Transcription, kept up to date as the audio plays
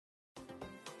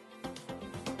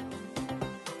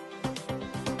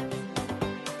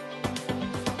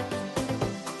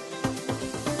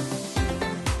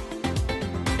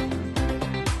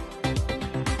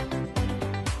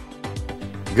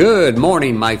Good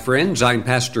morning, my friends. I'm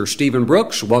Pastor Stephen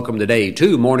Brooks. Welcome today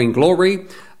to Morning Glory,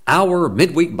 our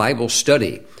midweek Bible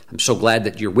study. I'm so glad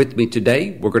that you're with me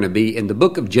today. We're going to be in the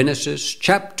book of Genesis,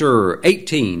 chapter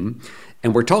 18,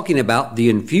 and we're talking about the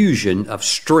infusion of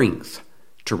strength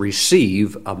to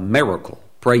receive a miracle.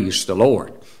 Praise the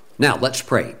Lord. Now, let's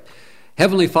pray.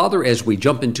 Heavenly Father, as we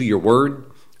jump into your word,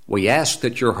 we ask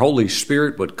that your Holy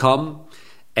Spirit would come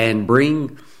and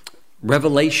bring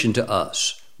revelation to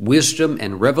us. Wisdom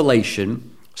and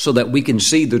revelation so that we can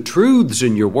see the truths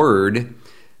in your word,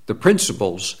 the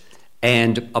principles,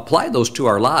 and apply those to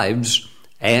our lives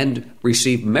and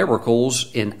receive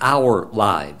miracles in our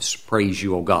lives. Praise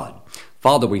you, O God.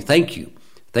 Father, we thank you.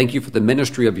 Thank you for the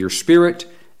ministry of your Spirit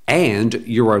and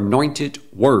your anointed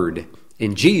word.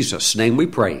 In Jesus' name we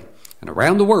pray. And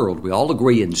around the world we all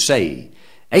agree and say,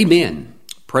 Amen.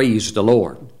 Praise the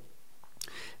Lord.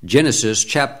 Genesis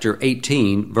chapter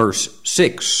 18, verse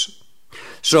 6.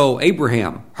 So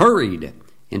Abraham hurried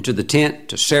into the tent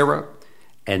to Sarah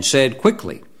and said,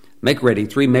 Quickly, make ready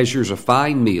 3 measures of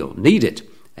fine meal, knead it,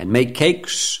 and make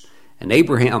cakes. And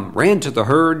Abraham ran to the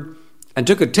herd and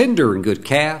took a tender and good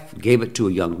calf, gave it to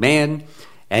a young man,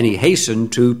 and he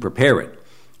hastened to prepare it.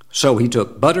 So he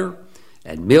took butter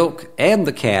and milk and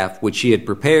the calf which he had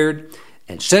prepared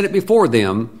and set it before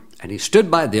them, and he stood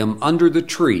by them under the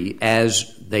tree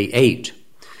as they ate.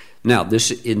 Now, this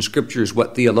in Scripture is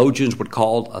what theologians would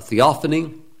call a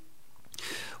theophany,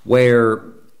 where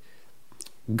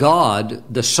God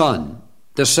the Son,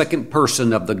 the second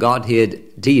person of the Godhead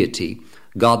deity,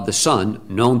 God the Son,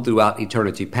 known throughout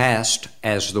eternity past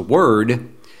as the Word,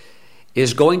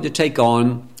 is going to take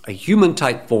on a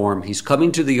human-type form. He's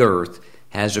coming to the earth,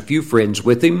 has a few friends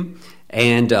with him,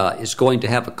 and is going to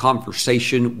have a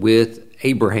conversation with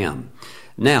Abraham.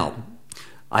 Now,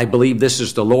 I believe this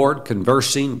is the Lord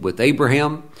conversing with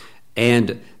Abraham,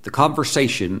 and the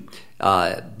conversation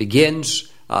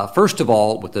begins, first of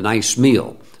all, with a nice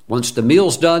meal. Once the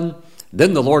meal's done,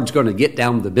 then the Lord's going to get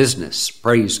down to business.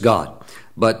 Praise God.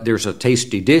 But there's a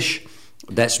tasty dish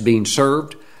that's being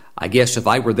served. I guess if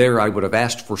I were there, I would have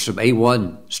asked for some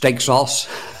A1 steak sauce.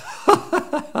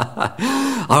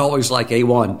 I always like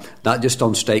A1, not just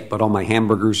on steak, but on my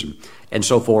hamburgers and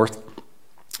so forth.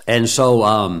 And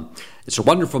so it's a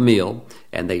wonderful meal,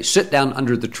 and they sit down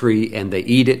under the tree and they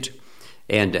eat it.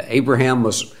 And Abraham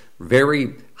was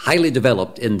very highly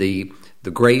developed in the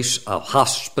grace of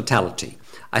hospitality.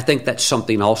 I think that's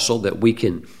something also that we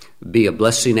can be a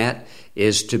blessing at,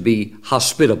 is to be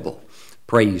hospitable.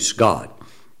 Praise God.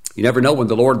 You never know when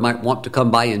the Lord might want to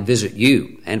come by and visit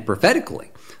you. And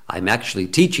prophetically, I'm actually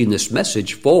teaching this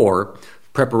message for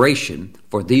preparation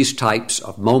for these types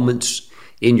of moments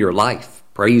in your life.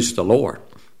 Praise the Lord.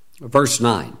 Verse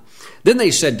 9. Then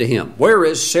they said to him, Where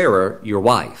is Sarah, your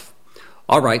wife?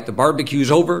 All right, the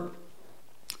barbecue's over.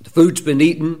 The food's been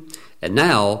eaten. And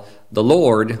now the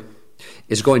Lord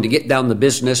is going to get down the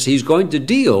business. He's going to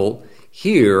deal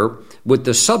here with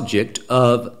the subject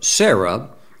of Sarah,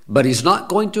 but he's not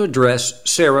going to address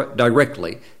Sarah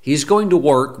directly. He's going to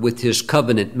work with his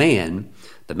covenant man,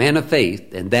 the man of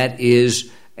faith, and that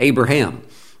is Abraham.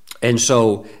 And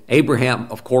so Abraham,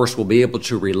 of course, will be able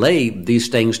to relay these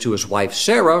things to his wife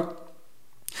Sarah.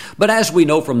 But as we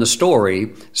know from the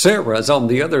story, Sarah is on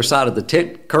the other side of the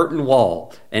tent curtain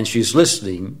wall, and she's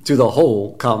listening to the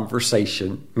whole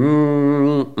conversation.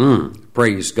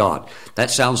 Praise God. That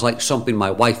sounds like something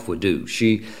my wife would do.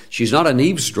 She's not an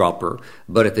eavesdropper,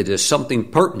 but if it is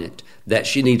something pertinent that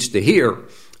she needs to hear,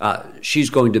 she's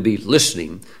going to be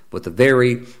listening with a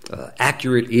very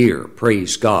accurate ear.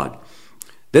 Praise God.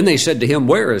 Then they said to him,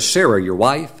 Where is Sarah, your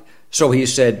wife? So he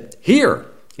said, Here,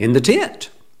 in the tent.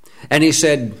 And he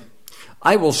said,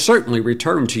 I will certainly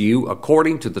return to you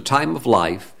according to the time of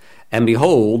life, and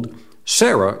behold,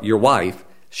 Sarah, your wife,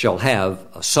 shall have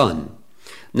a son.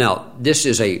 Now, this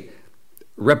is a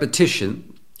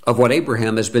repetition of what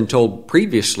Abraham has been told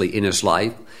previously in his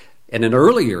life, and an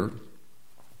earlier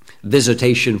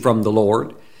visitation from the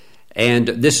Lord. And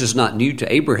this is not new to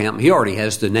Abraham. He already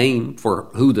has the name for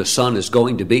who the son is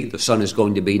going to be. The son is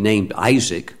going to be named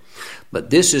Isaac. But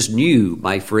this is new,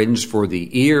 my friends, for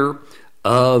the ear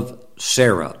of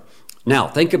Sarah. Now,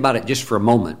 think about it just for a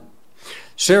moment.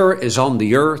 Sarah is on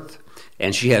the earth,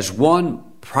 and she has one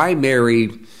primary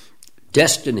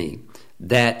destiny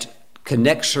that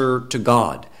connects her to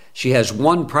God. She has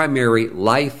one primary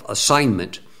life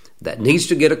assignment that needs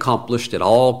to get accomplished at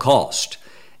all cost.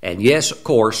 And yes, of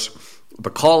course, the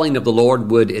calling of the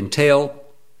Lord would entail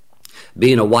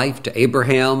being a wife to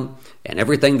Abraham and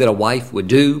everything that a wife would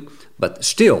do. But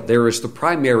still, there is the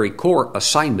primary core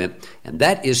assignment, and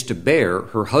that is to bear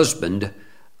her husband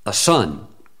a son.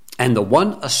 And the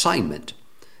one assignment,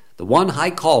 the one high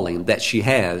calling that she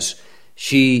has,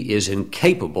 she is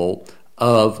incapable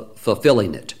of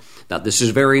fulfilling it. Now, this is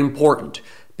very important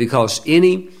because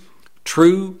any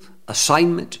true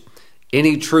assignment,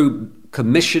 any true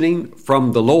commissioning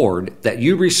from the Lord that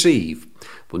you receive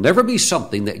will never be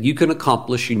something that you can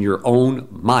accomplish in your own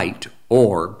might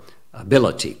or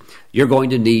ability. You're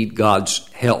going to need God's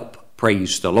help.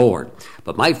 Praise the Lord.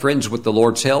 But my friends, with the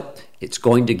Lord's help, it's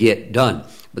going to get done.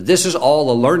 But this is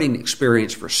all a learning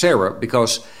experience for Sarah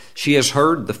because she has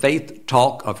heard the faith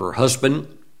talk of her husband.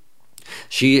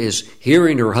 She is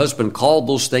hearing her husband call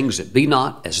those things that be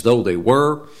not as though they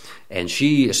were. And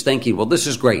she is thinking, well, this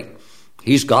is great.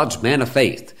 He's God's man of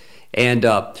faith. And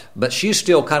but she's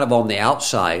still kind of on the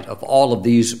outside of all of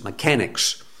these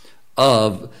mechanics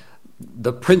of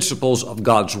the principles of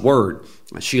God's word.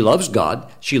 She loves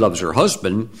God. She loves her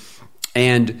husband.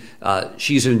 And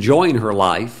she's enjoying her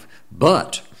life.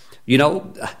 But,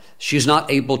 she's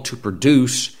not able to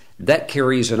produce. That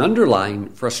carries an underlying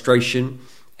frustration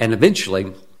and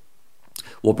eventually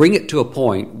will bring it to a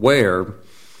point where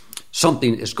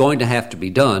something is going to have to be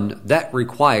done that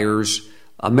requires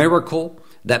a miracle.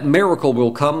 That miracle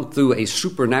will come through a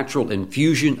supernatural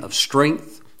infusion of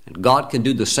strength, and God can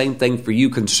do the same thing for you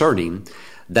concerning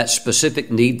that specific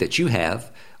need that you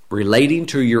have relating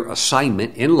to your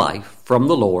assignment in life from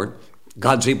the Lord.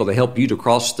 God's able to help you to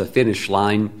cross the finish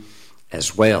line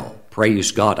as well.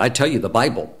 Praise God. I tell you, the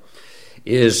Bible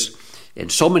is, in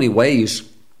so many ways,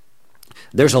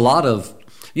 there's a lot of,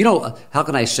 how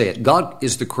can I say it? God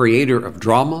is the creator of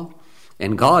drama,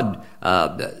 and God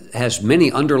has many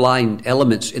underlying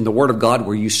elements in the Word of God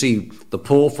where you see the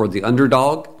pull for the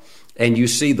underdog, and you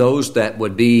see those that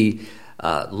would be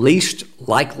least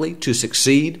likely to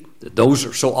succeed. Those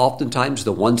are so oftentimes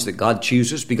the ones that God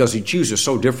chooses because He chooses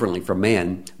so differently from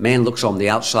man. Man looks on the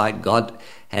outside. God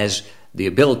has the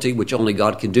ability, which only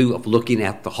God can do, of looking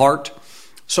at the heart.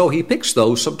 So He picks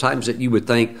those sometimes that you would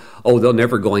think, they're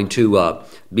never going to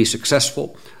be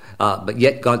successful. But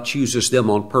yet God chooses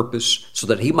them on purpose so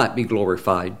that He might be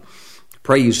glorified.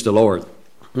 Praise the Lord.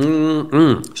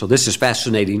 So this is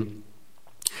fascinating.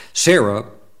 Sarah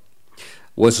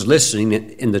was listening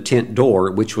in the tent door,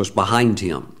 which was behind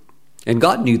him. And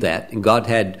God knew that. And God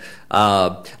had,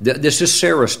 this is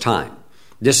Sarah's time.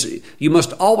 You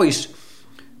must always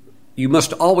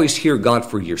hear God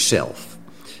for yourself.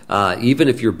 Even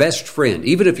if your best friend,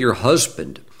 even if your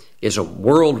husband is a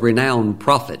world-renowned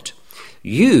prophet,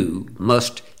 you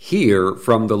must hear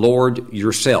from the Lord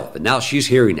yourself. And now she's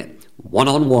hearing it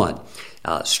one-on-one,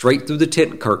 straight through the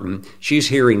tent curtain. She's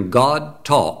hearing God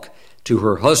talk to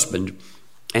her husband,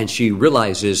 and she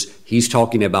realizes He's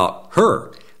talking about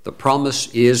her. The promise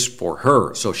is for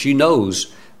her. So she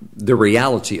knows the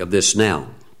reality of this now.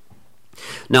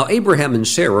 Now, Abraham and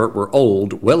Sarah were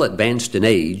old, well advanced in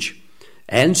age,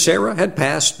 and Sarah had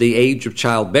passed the age of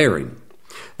childbearing.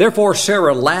 Therefore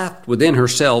Sarah laughed within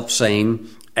herself, saying,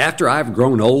 After I've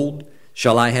grown old,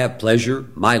 shall I have pleasure,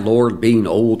 my Lord being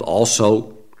old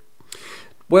also?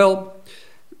 Well,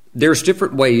 there's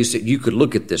different ways that you could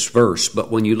look at this verse, but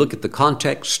when you look at the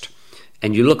context,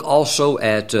 and you look also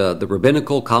at the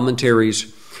rabbinical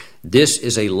commentaries, this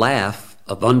is a laugh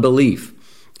of unbelief,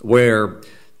 where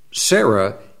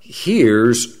Sarah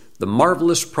hears the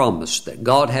marvelous promise that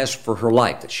God has for her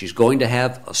life, that she's going to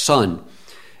have a son.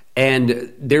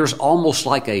 And there's almost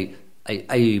like a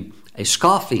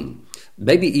scoffing,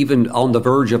 maybe even on the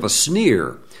verge of a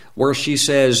sneer, where she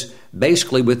says,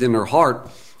 basically within her heart,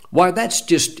 why, that's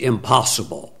just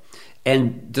impossible.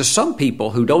 And to some people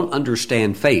who don't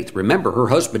understand faith, remember, her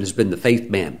husband has been the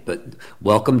faith man, but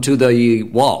welcome to the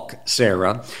walk,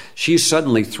 Sarah. She's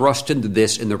suddenly thrust into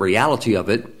this in the reality of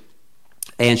it,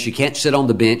 and she can't sit on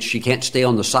the bench. She can't stay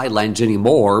on the sidelines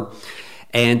anymore.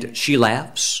 And she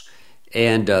laughs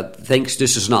and thinks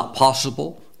this is not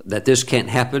possible, that this can't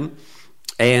happen.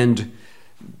 And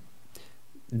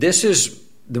this is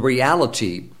the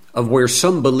reality of where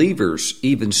some believers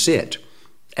even sit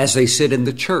as they sit in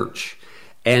the church.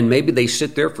 And maybe they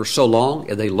sit there for so long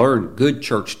and they learn good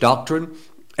church doctrine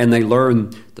and they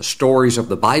learn the stories of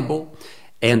the Bible.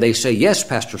 And they say, yes,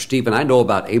 Pastor Stephen, I know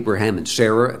about Abraham and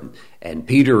Sarah and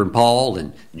Peter and Paul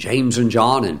and James and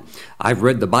John, and I've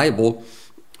read the Bible.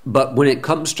 But when it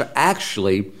comes to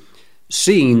actually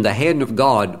seeing the hand of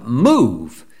God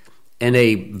move in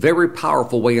a very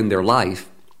powerful way in their life,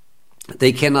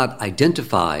 they cannot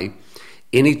identify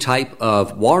any type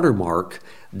of watermark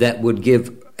that would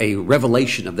give a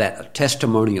revelation of that, a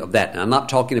testimony of that. And I'm not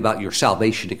talking about your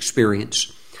salvation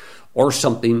experience or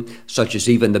something such as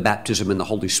even the baptism in the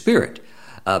Holy Spirit.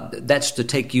 That's to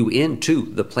take you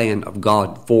into the plan of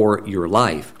God for your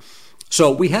life. So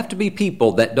we have to be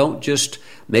people that don't just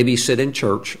maybe sit in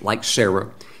church like Sarah,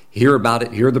 hear about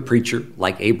it, hear the preacher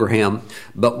like Abraham,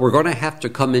 but we're going to have to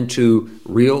come into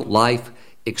real life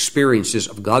experiences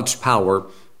of God's power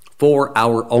for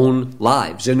our own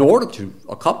lives in order to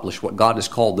accomplish what God has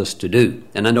called us to do.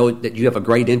 And I know that you have a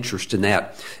great interest in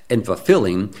that, in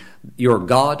fulfilling your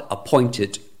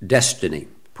God-appointed destiny.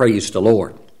 Praise the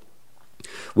Lord.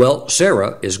 Well,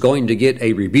 Sarah is going to get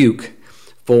a rebuke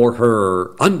for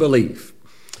her unbelief.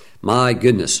 My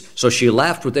goodness. So she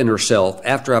laughed within herself,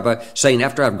 after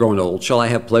I've grown old, shall I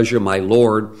have pleasure, my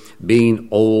Lord, being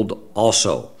old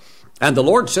also? And the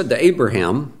Lord said to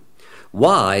Abraham,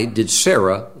 why did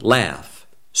Sarah laugh,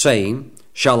 saying,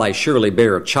 shall I surely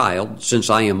bear a child, since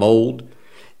I am old?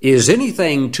 Is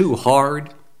anything too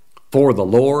hard for the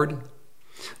Lord?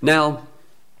 Now,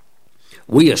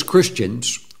 we as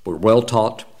Christians, we're well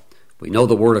taught. We know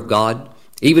the Word of God.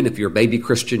 Even if you're a baby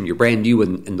Christian, you're brand new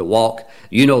in the walk,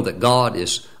 you know that God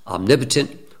is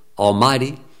omnipotent,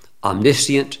 almighty,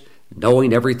 omniscient,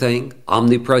 knowing everything,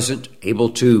 omnipresent, able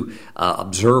to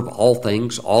observe all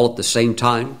things all at the same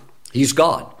time. He's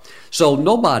God. So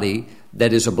nobody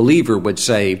that is a believer would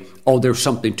say, oh, there's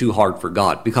something too hard for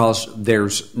God, because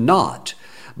there's not.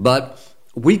 But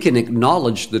we can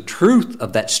acknowledge the truth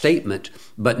of that statement,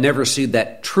 but never see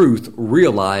that truth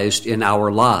realized in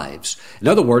our lives. In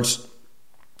other words,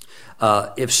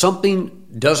 if something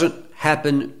doesn't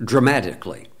happen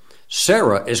dramatically,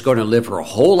 Sarah is going to live her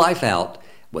whole life out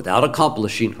without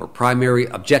accomplishing her primary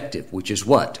objective, which is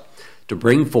what? To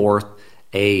bring forth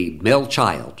a male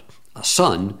child, a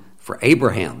son for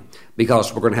Abraham.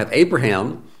 Because we're going to have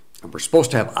Abraham, and we're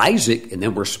supposed to have Isaac, and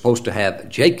then we're supposed to have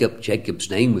Jacob.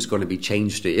 Jacob's name was going to be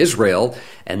changed to Israel,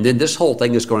 and then this whole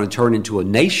thing is going to turn into a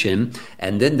nation,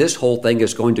 and then this whole thing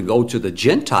is going to go to the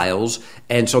Gentiles,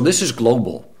 and so this is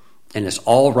global. And it's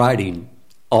all riding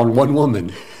on one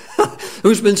woman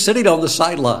who's been sitting on the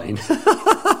sideline.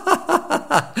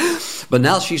 But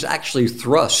now she's actually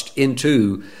thrust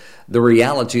into the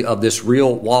reality of this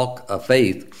real walk of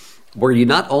faith, where you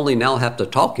not only now have to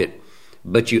talk it,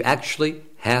 but you actually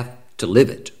have to live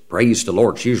it. Praise the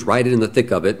Lord. She's right in the thick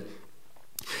of it.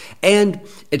 And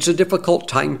it's a difficult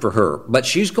time for her, but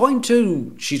she's going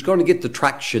to get the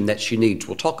traction that she needs.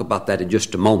 We'll talk about that in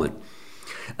just a moment.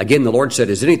 Again, the Lord said,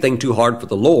 is anything too hard for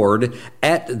the Lord?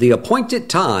 At the appointed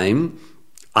time,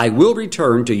 I will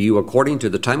return to you according to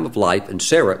the time of life, and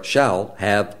Sarah shall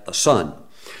have a son.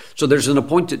 So there's an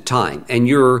appointed time, and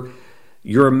your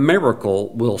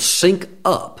miracle will sync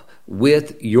up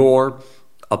with your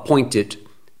appointed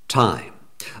time.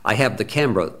 I have the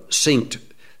camera synced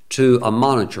to a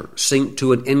monitor, synced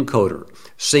to an encoder,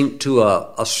 synced to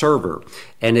a server,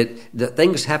 and the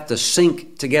things have to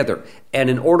sync together. And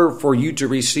in order for you to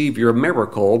receive your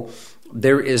miracle,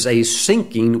 there is a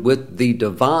syncing with the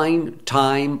divine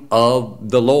time of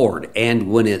the Lord. And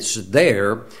when it's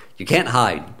there, you can't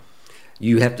hide.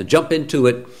 You have to jump into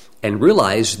it and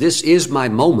realize this is my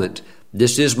moment,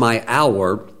 this is my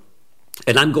hour,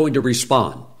 and I'm going to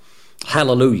respond.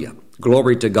 Hallelujah.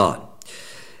 Glory to God.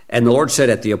 And the Lord said,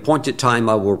 at the appointed time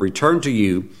I will return to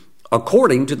you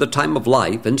according to the time of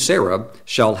life, and Sarah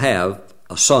shall have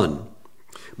a son.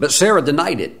 But Sarah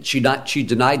denied it. She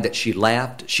denied that she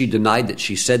laughed. She denied that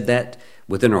she said that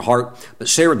within her heart. But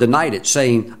Sarah denied it,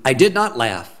 saying, I did not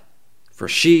laugh, for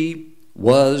she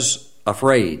was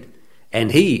afraid.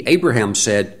 And he, Abraham,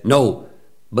 said, no,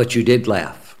 but you did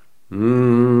laugh.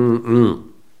 Now,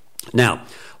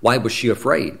 why was she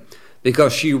afraid?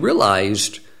 Because she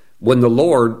realized when the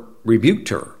Lord rebuked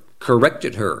her,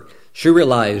 corrected her, she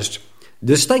realized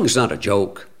this thing's not a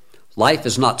joke. Life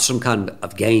is not some kind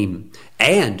of game.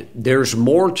 And there's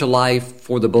more to life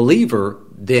for the believer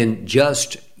than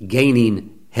just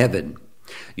gaining heaven.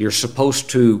 You're supposed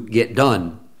to get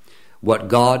done what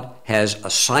God has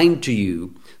assigned to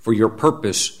you for your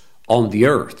purpose on the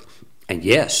earth. And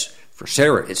yes, for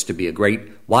Sarah, it's to be a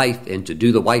great wife and to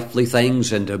do the wifely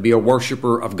things and to be a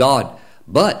worshiper of God.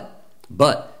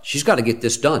 But she's got to get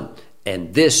this done.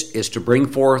 And this is to bring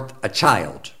forth a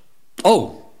child.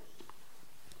 Oh,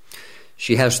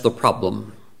 she has the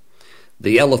problem,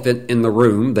 the elephant in the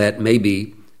room that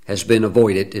maybe has been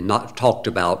avoided and not talked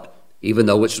about, even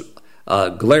though it's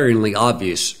glaringly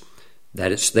obvious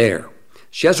that it's there.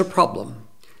 She has a problem.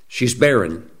 She's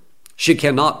barren. She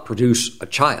cannot produce a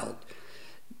child.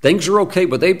 Things are okay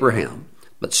with Abraham,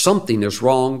 but something is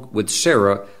wrong with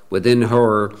Sarah within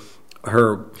her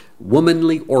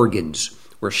womanly organs,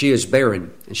 where she is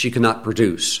barren and she cannot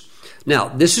produce. Now,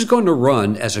 this is going to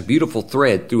run as a beautiful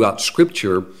thread throughout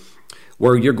Scripture,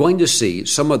 where you're going to see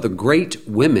some of the great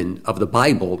women of the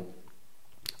Bible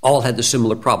all had the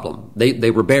similar problem.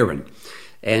 They were barren.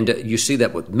 And you see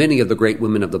that with many of the great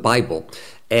women of the Bible.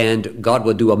 And God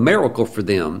will do a miracle for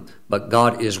them, but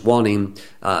God is wanting,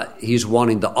 He's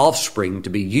wanting the offspring to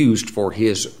be used for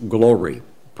His glory.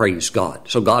 Praise God.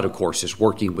 So God, of course, is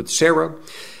working with Sarah.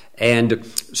 And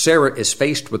Sarah is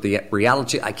faced with the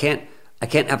reality, I can't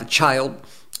have a child,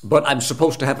 but I'm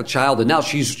supposed to have a child. And now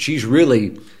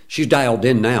she's dialed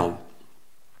in now.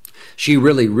 She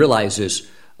really realizes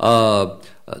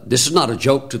this is not a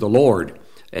joke to the Lord,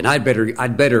 and I'd better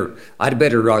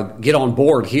get on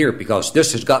board here, because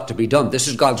this has got to be done. This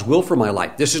is God's will for my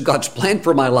life. This is God's plan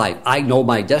for my life. I know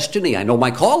my destiny. I know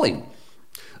my calling.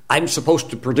 I'm supposed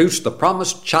to produce the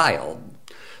promised child.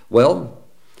 Well,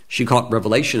 she caught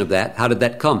revelation of that. How did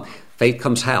that come? Faith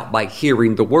comes how? By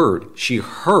hearing the word. She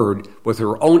heard with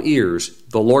her own ears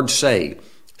the Lord say,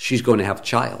 she's going to have a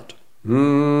child.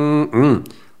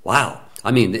 Wow.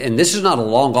 I mean, and this is not a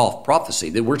long off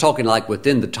prophecy. We're talking like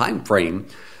within the time frame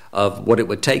of what it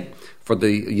would take for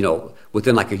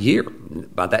within like a year.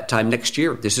 By that time next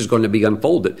year, this is going to be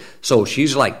unfolded. So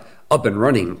she's like up and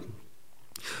running.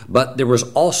 But there was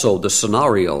also the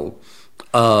scenario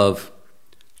of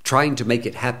trying to make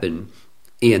it happen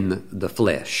in the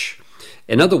flesh.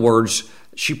 In other words,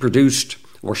 she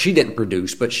didn't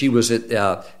produce, but she was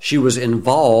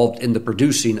involved in the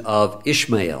producing of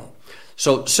Ishmael.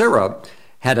 So Sarah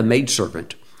had a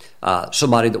maidservant,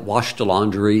 somebody that washed the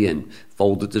laundry and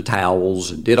folded the towels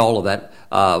and did all of that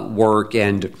work.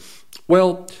 And,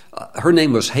 her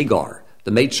name was Hagar.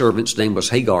 The maidservant's name was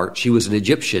Hagar. She was an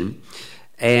Egyptian.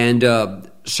 And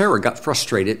Sarah got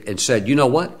frustrated and said, you know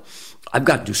what? I've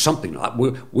got to do something.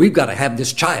 We've got to have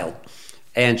this child.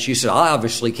 And she said, I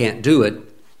obviously can't do it.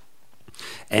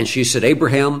 And she said,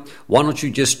 Abraham, why don't you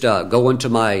just go into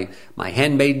my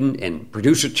handmaiden and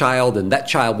produce a child, and that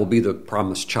child will be the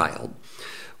promised child.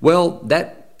 Well,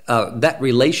 that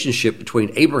relationship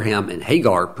between Abraham and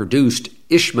Hagar produced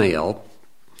Ishmael.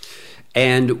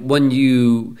 And when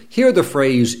you hear the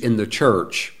phrase in the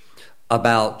church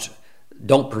about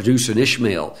don't produce an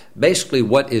Ishmael, basically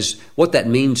what that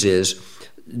means is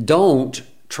don't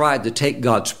try to take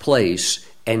God's place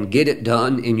and get it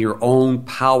done in your own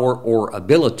power or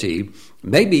ability,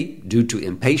 maybe due to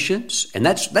impatience. And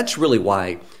that's really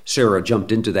why Sarah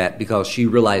jumped into that, because she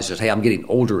realizes, hey, I'm getting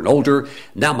older and older.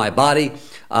 Now my body,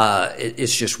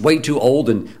 it's just way too old,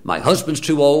 and my husband's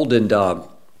too old. And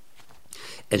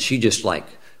she just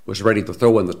was ready to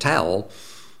throw in the towel.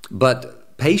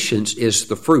 But patience is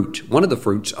the fruit, one of the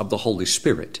fruits of the Holy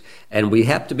Spirit. And we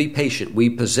have to be patient.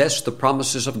 We possess the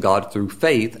promises of God through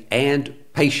faith and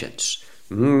patience.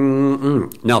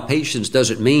 Now, patience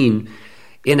doesn't mean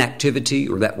inactivity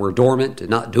or that we're dormant and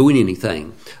not doing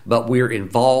anything, but we're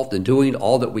involved in doing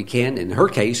all that we can. In her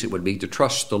case, it would be to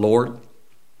trust the Lord.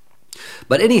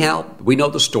 But anyhow, we know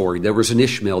the story. There was an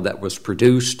Ishmael that was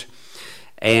produced,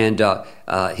 and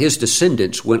his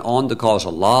descendants went on to cause a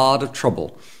lot of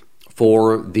trouble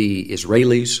for the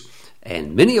Israelis,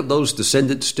 and many of those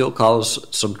descendants still cause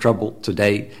some trouble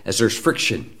today as there's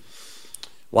friction.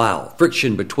 Wow,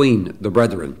 friction between the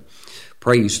brethren.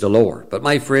 Praise the Lord. But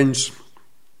my friends,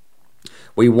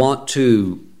 we want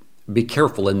to be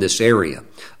careful in this area.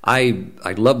 I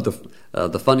love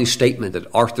the funny statement that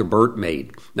Arthur Burt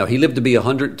made. Now, he lived to be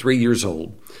 103 years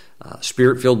old,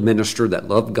 Spirit-filled minister that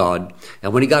loved God.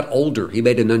 And when he got older, he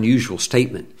made an unusual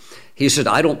statement. He said,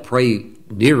 I don't pray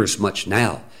near as much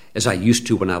now as I used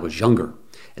to when I was younger.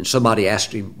 And somebody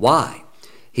asked him, why?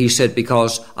 He said,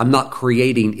 because I'm not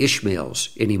creating Ishmaels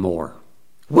anymore.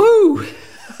 Woo!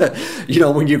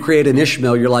 When you create an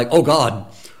Ishmael, you're like, oh God,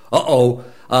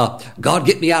 God,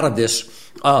 get me out of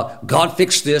this. God,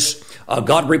 fix this.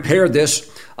 God, repair this.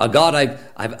 God,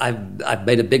 I've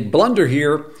made a big blunder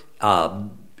here.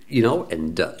 And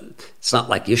it's not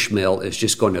like Ishmael is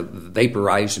just going to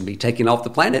vaporize and be taken off the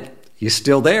planet. He's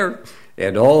still there.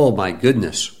 And oh my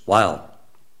goodness, wow.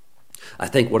 I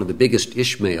think one of the biggest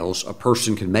Ishmaels a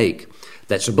person can make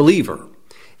that's a believer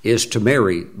is to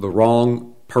marry the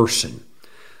wrong person.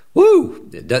 Woo!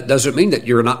 That doesn't mean that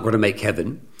you're not going to make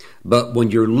heaven, but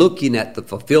when you're looking at the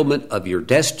fulfillment of your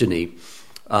destiny,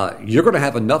 you're going to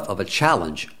have enough of a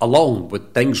challenge alone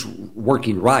with things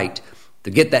working right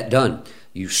to get that done.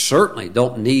 You certainly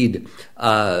don't need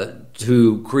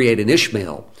to create an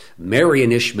Ishmael, marry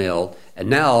an Ishmael, and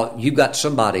now you've got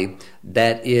somebody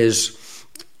that is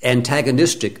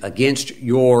antagonistic against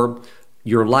your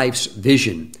life's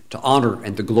vision to honor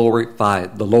and to glorify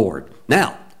the Lord.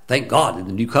 Now, thank God in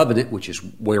the new covenant, which is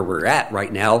where we're at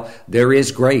right now, there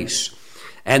is grace.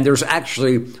 And there's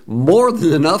actually more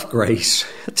than enough grace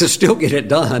to still get it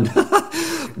done.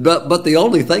 But the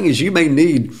only thing is you may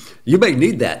need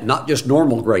that, not just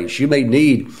normal grace. You may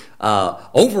need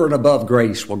over and above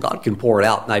grace. Well, God can pour it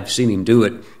out, and I've seen him do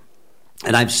it.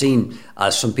 And I've seen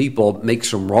some people make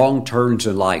some wrong turns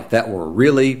in life that were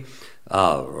really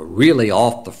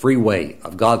off the freeway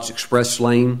of God's express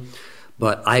lane.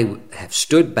 But I have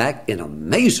stood back in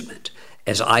amazement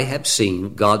as I have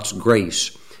seen God's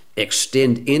grace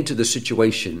extend into the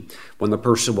situation when the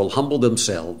person will humble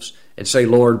themselves and say,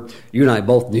 Lord, you and I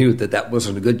both knew that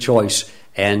wasn't a good choice.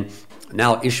 And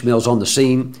now Ishmael's on the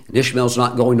scene, and Ishmael's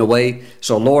not going away.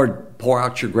 So, Lord, pour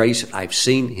out your grace. I've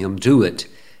seen him do it.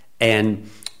 And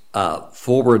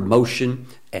forward motion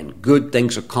and good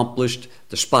things accomplished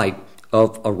despite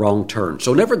of a wrong turn.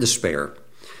 So never despair.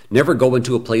 Never go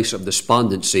into a place of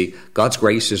despondency. God's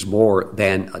grace is more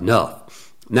than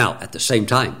enough. Now, at the same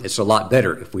time, it's a lot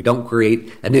better if we don't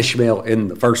create an Ishmael in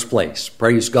the first place.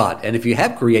 Praise God. And if you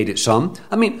have created some,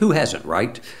 who hasn't,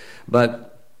 right?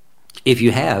 But if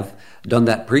you have done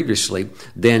that previously,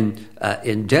 then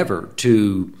endeavor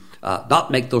to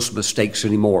not make those mistakes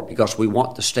anymore, because we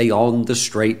want to stay on the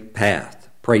straight path.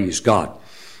 Praise God.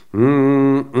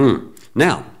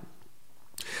 Now,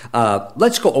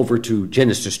 let's go over to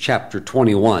Genesis chapter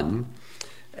 21,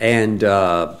 and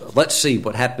let's see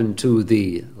what happened to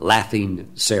the laughing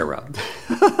Sarah.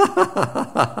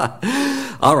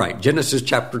 All right, Genesis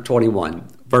chapter 21,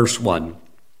 verse 1.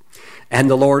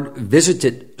 And the Lord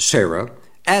visited Sarah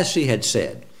as he had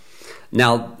said.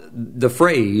 Now, the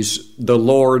phrase, the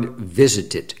Lord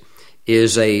visited,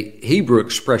 is a Hebrew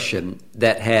expression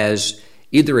that has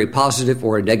either a positive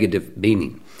or a negative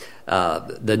meaning.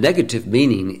 The negative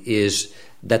meaning is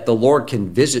that the Lord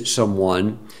can visit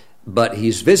someone, but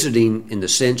he's visiting in the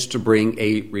sense to bring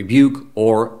a rebuke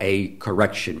or a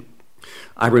correction.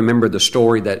 I remember the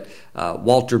story that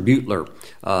Walter Butler,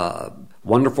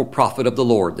 wonderful prophet of the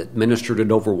Lord that ministered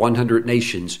in over 100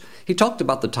 nations, he talked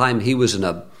about the time he was in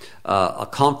a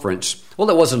conference. Well,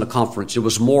 it wasn't a conference. It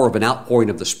was more of an outpouring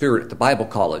of the Spirit at the Bible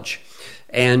college.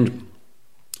 And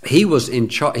he was in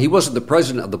charge. He wasn't the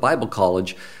president of the Bible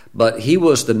college, but he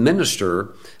was the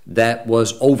minister that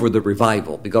was over the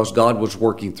revival because God was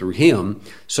working through him.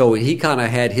 So he kind of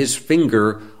had his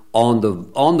finger on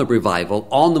the revival,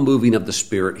 on the moving of the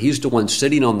Spirit. He's the one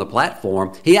sitting on the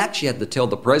platform. He actually had to tell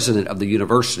the president of the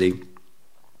university,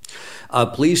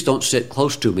 please don't sit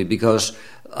close to me because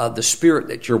the Spirit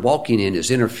that you're walking in is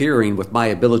interfering with my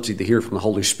ability to hear from the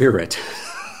Holy Spirit.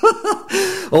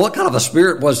 Well, what kind of a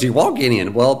spirit was he walking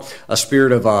in? Well, a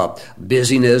spirit of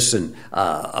busyness and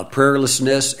a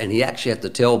prayerlessness. And he actually had to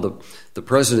tell the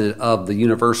president of the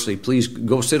university, please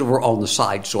go sit over on the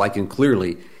side so I can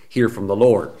clearly hear from the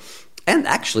Lord. And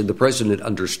actually, the president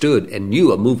understood and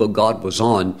knew a move of God was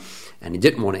on, and he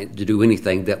didn't want to do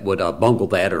anything that would bungle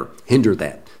that or hinder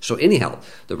that. So anyhow,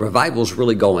 the revival's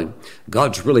really going.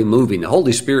 God's really moving. The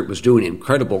Holy Spirit was doing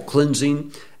incredible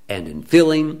cleansing and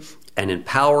infilling and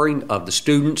empowering of the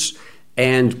students.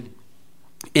 And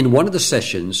in one of the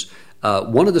sessions,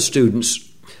 one of the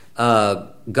students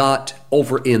got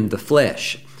over in the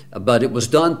flesh, but it was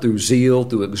done through zeal,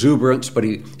 through exuberance, but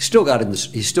he still got in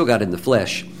the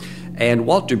flesh. And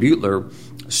Walter Butler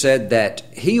said that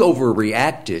he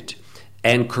overreacted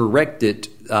and corrected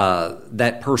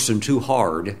that person too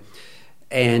hard.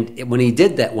 And when he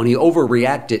did that, when he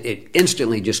overreacted, it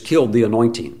instantly just killed the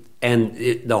anointing. And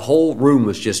the whole room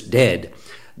was just dead.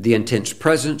 The intense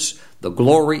presence, the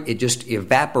glory, it just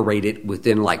evaporated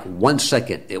within like 1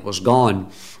 second. It was gone.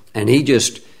 And he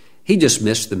just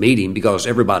missed the meeting because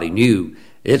everybody knew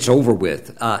it's over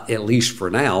with, at least for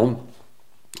now.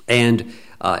 And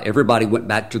everybody went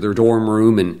back to their dorm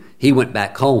room and he went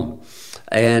back home.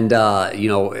 And,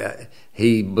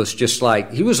 he was just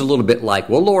like, he was a little bit like,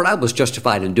 well, Lord, I was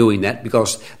justified in doing that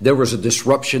because there was a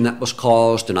disruption that was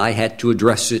caused and I had to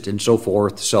address it and so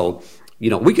forth. So,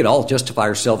 we could all justify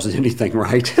ourselves in anything,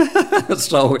 right?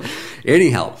 So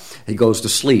anyhow, he goes to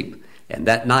sleep. And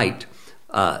that night,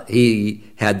 he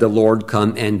had the Lord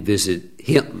come and visit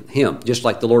him. Just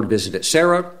like the Lord visited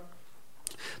Sarah,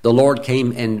 the Lord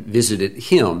came and visited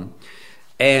him.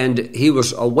 And he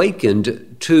was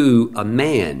awakened to a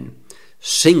man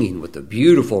singing with a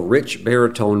beautiful, rich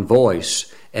baritone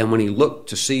voice. And when he looked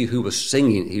to see who was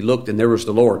singing, he looked and there was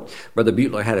the Lord. Brother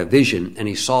Butler had a vision and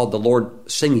he saw the Lord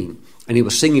singing. And he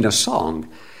was singing a song.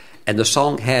 And the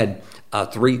song had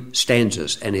 3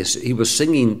 stanzas. And he was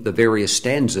singing the various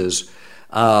stanzas.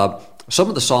 Some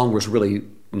of the song was really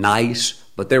nice,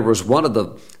 but there was one of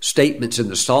the statements in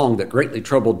the song that greatly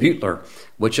troubled Butler,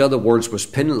 which other words was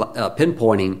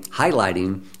pinpointing,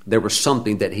 highlighting there was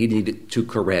something that he needed to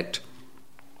correct.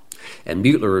 And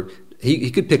Butler, he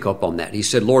could pick up on that. He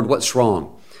said, Lord, what's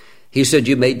wrong? He said,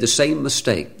 you made the same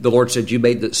mistake. The Lord said, you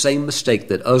made the same mistake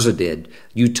that Uzzah did.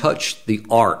 You touched the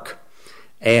ark.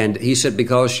 And he said,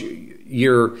 because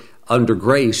you're under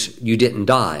grace, you didn't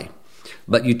die.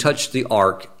 But you touched the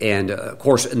ark. And of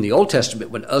course, in the Old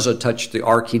Testament, when Uzzah touched the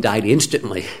ark, he died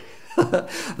instantly.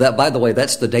 That, by the way,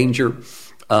 that's the danger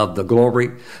of the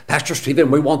glory. Pastor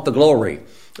Stephen, we want the glory.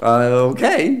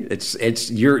 Okay,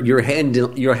 you're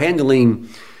handling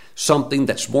something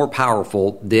that's more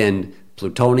powerful than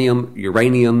plutonium,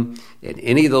 uranium, and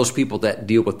any of those people that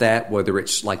deal with that, whether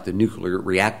it's like the nuclear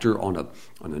reactor on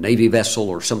a Navy vessel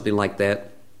or something like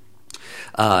that.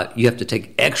 You have to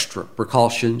take extra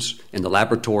precautions in the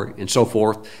laboratory and so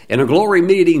forth. In a glory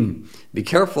meeting, be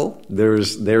careful.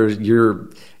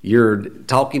 You're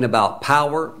talking about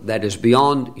power that is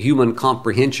beyond human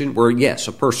comprehension, where yes,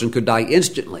 a person could die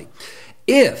instantly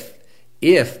if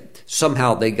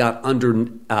somehow they got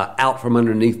out from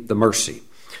underneath the mercy.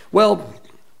 Well,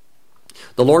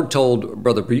 the Lord told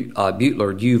Brother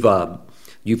Butler,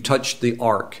 you've touched the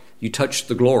ark, you touched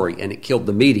the glory, and it killed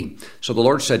the meeting. So the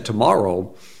Lord said,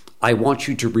 tomorrow I want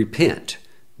you to repent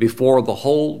before the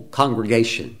whole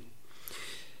congregation.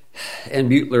 And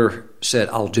Butler said,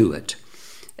 I'll do it.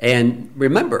 And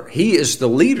remember, he is the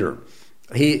leader.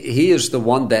 He is the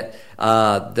one that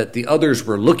the others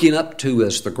were looking up to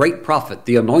as the great prophet,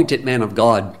 the anointed man of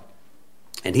God.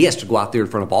 And he has to go out there in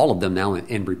front of all of them now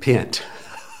and repent.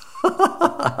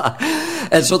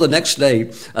 And so the next day,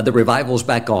 the revival's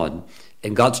back on,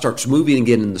 and God starts moving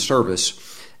again in the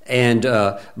service. And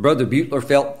Brother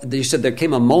Butler he said there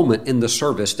came a moment in the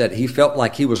service that he felt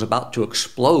like he was about to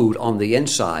explode on the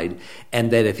inside,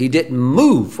 and that if he didn't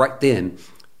move right then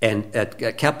and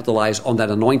capitalize on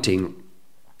that anointing,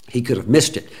 he could have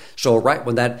missed it. So right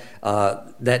when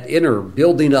that inner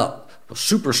building up was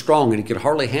super strong and he could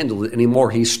hardly handle it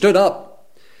anymore, he stood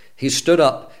up. He stood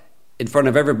up in front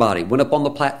of everybody, went up on the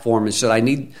platform and said, I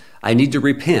need to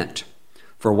repent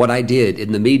for what I did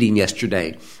in the meeting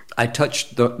yesterday. I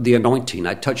touched the anointing.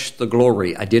 I touched the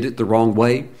glory. I did it the wrong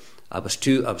way. I was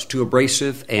too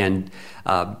abrasive. And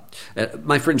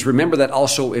my friends, remember that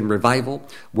also in revival,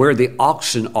 where the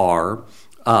oxen are,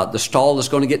 the stall is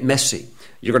going to get messy.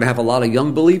 You're going to have a lot of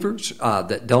young believers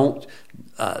that don't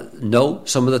know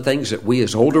some of the things that we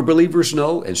as older believers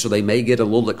know, and so they may get a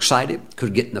little excited,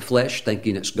 could get in the flesh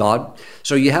thinking it's God.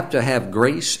 So you have to have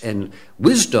grace and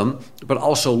wisdom, but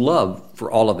also love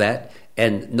for all of that,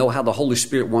 and know how the Holy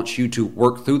Spirit wants you to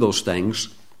work through those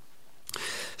things.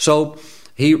 So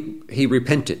he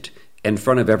repented in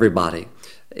front of everybody.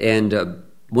 And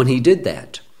when he did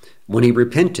that, when he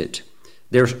repented,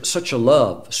 there's such a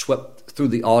love swept through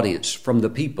the audience from the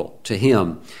people to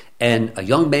him. And a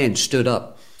young man stood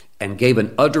up and gave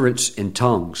an utterance in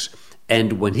tongues.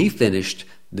 And when he finished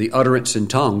the utterance in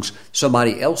tongues,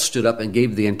 somebody else stood up and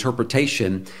gave the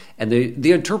interpretation. And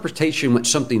the interpretation went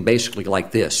something basically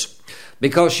like this: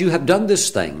 because you have done this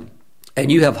thing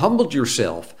and you have humbled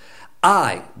yourself,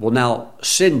 I will now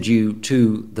send you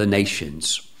to the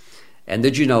nations. And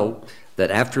did you know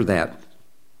that after that,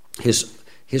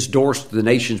 his doors to the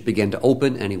nations began to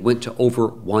open, and he went to over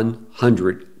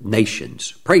 100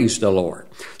 nations. Praise the Lord.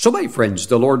 So, my friends,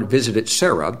 the Lord visited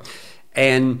Sarah,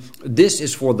 and this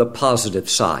is for the positive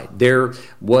side. There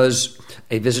was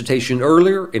a visitation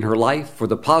earlier in her life for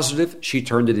the positive. She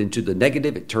turned it into the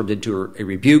negative. It turned into a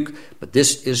rebuke, but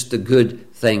this is the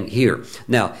good thing here.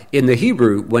 Now, in the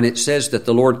Hebrew, when it says that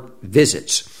the Lord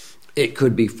visits, it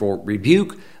could be for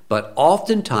rebuke, but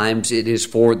oftentimes it is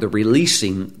for the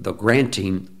releasing, the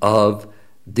granting of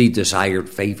the desired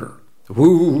favor.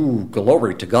 Ooh,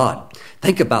 glory to God.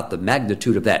 Think about the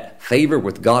magnitude of that favor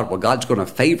with God. Well, God's going to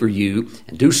favor you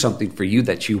and do something for you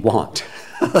that you want,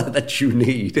 that you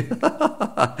need.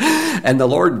 And the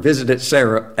Lord visited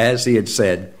Sarah as he had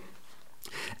said.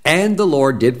 And the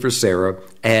Lord did for Sarah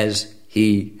as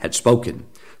he had spoken.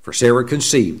 For Sarah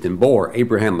conceived and bore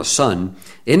Abraham a son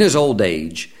in his old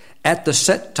age, at the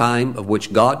set time of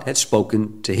which God had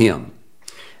spoken to him.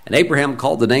 And Abraham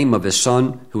called the name of his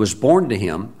son who was born to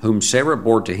him, whom Sarah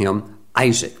bore to him,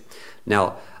 Isaac.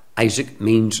 Now, Isaac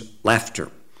means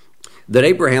laughter. That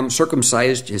Abraham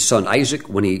circumcised his son Isaac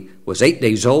when he was 8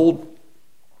 days old,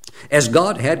 as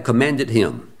God had commanded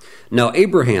him. Now,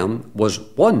 Abraham was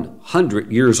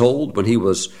 100 years old when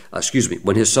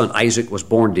when his son Isaac was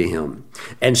born to him.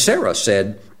 And Sarah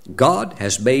said, God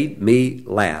has made me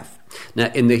laugh.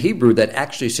 Now, in the Hebrew, that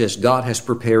actually says God has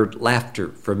prepared laughter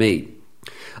for me.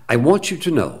 I want you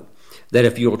to know that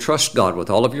if you'll trust God with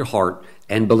all of your heart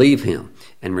and believe him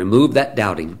and remove that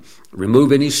doubting,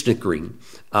 remove any snickering,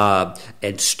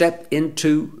 and step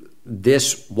into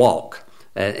this walk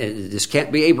This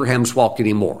can't be Abraham's walk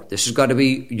anymore. This has got to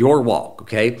be your walk,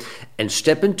 okay? And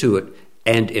step into it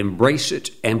and embrace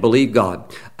it and believe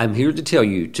God. I'm here to tell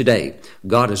you today,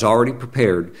 God has already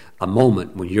prepared a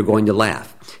moment when you're going to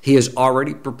laugh. He has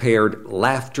already prepared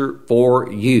laughter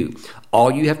for you.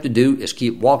 All you have to do is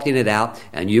keep walking it out,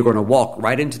 and you're going to walk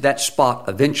right into that spot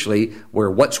eventually where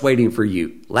what's waiting for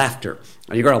you? Laughter.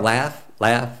 And you're going to laugh,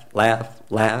 laugh, laugh,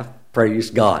 laugh.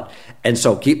 Praise God. And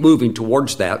so keep moving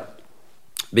towards that,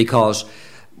 because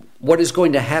what is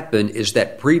going to happen is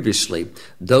that previously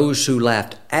those who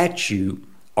laughed at you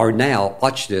are now,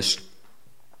 watch this,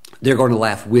 they're going to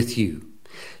laugh with you.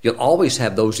 You'll always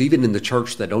have those, even in the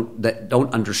church, that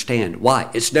don't understand why.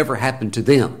 It's never happened to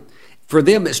them. For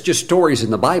them, it's just stories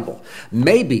in the Bible.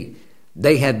 Maybe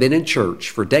they have been in church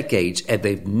for decades and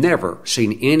they've never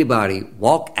seen anybody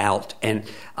walk out and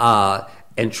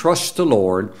trust the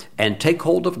Lord and take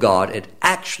hold of God and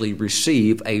actually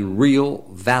receive a real,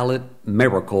 valid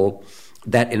miracle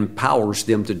that empowers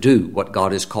them to do what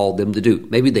God has called them to do.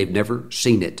 Maybe they've never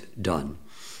seen it done.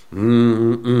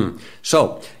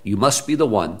 So you must be the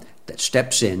one that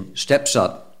steps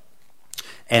up,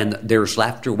 and there's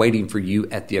laughter waiting for you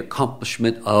at the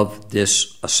accomplishment of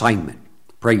this assignment.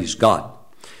 Praise God.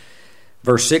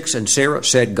 Verse 6, and Sarah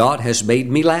said, God has made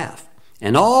me laugh,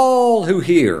 and all who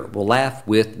hear will laugh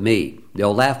with me.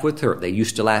 They'll laugh with her. They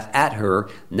used to laugh at her.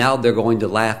 Now they're going to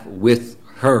laugh with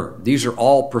her. These are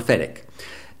all prophetic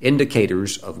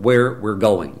indicators of where we're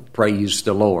going. Praise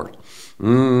the Lord.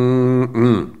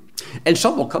 And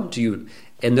some will come to you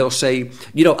and they'll say,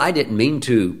 I didn't mean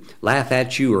to laugh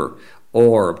at you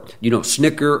or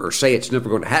snicker or say it's never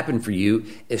going to happen for you.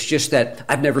 It's just that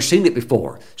I've never seen it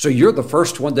before. So you're the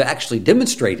first one to actually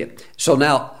demonstrate it. So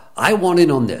now I want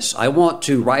in on this. I want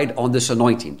to ride on this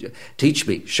anointing. Teach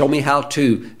me. Show me how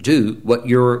to do what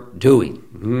you're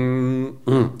doing.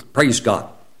 Praise God.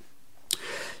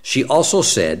 She also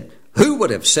said, who would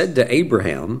have said to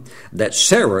Abraham that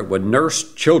Sarah would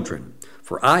nurse children?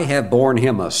 For I have borne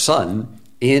him a son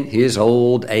in his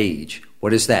old age.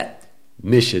 What is that?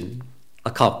 Mission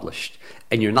accomplished.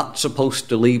 And you're not supposed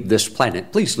to leave this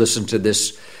planet. Please listen to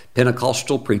this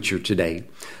Pentecostal preacher today.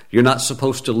 You're not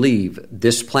supposed to leave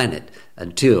this planet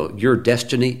until your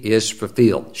destiny is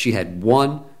fulfilled. She had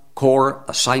one core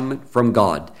assignment from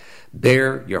God.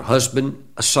 Bear your husband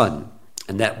a son.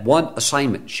 And that one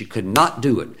assignment, she could not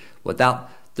do it without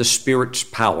the Spirit's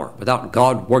power, without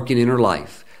God working in her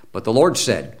life. But the Lord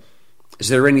said, is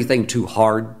there anything too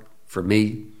hard for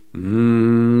me?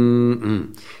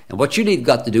 And what you need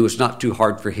got to do is not too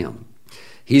hard for him.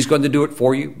 He's going to do it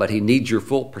for you, but he needs your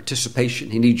full participation.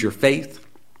 He needs your faith.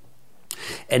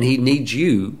 And he needs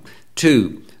you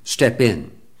to step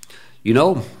in.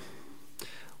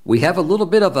 We have a little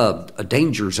bit of a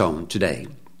danger zone today.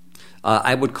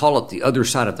 I would call it the other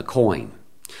side of the coin.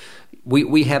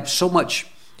 We have so much.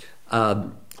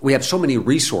 We have so many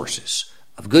resources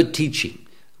of good teaching,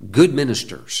 good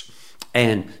ministers,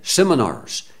 and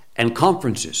seminars, and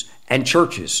conferences, and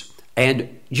churches,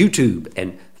 and YouTube,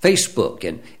 and Facebook,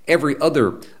 and every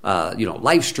other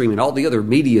live stream, and all the other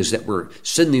medias that we're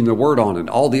sending the word on, and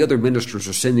all the other ministers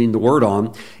are sending the word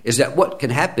on. Is that what can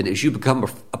happen is you become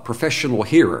a professional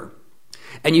hearer,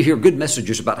 and you hear good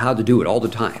messages about how to do it all the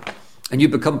time. And you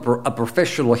become a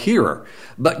professional hearer,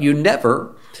 but you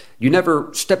never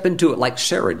step into it like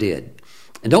Sarah did.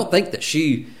 And don't think that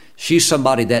she's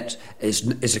somebody that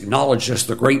is acknowledged as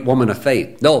the great woman of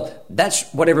faith. No, that's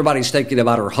what everybody's thinking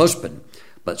about her husband.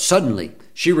 But suddenly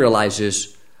she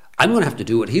realizes, I'm going to have to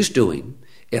do what he's doing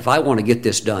if I want to get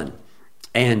this done.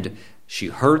 And she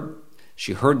heard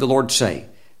the Lord say,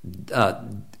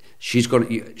 she's going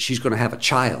to have a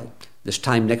child this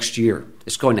time next year.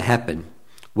 It's going to happen.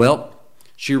 Well,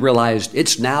 she realized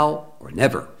it's now or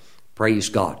never. Praise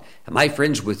God. And my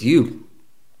friends, with you,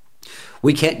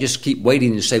 we can't just keep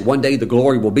waiting and say one day the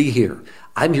glory will be here.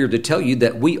 I'm here to tell you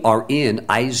that we are in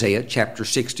Isaiah chapter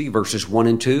 60, verses 1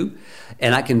 and 2.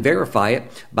 And I can verify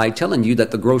it by telling you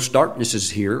that the gross darkness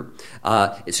is here.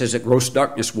 It says that gross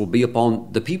darkness will be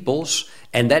upon the peoples.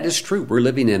 And that is true. We're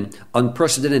living in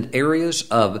unprecedented areas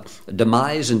of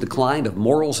demise and decline of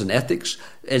morals and ethics.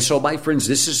 And so, my friends,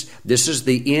 this is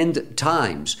the end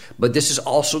times. But this is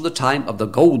also the time of the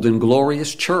golden,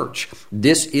 glorious church.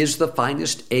 This is the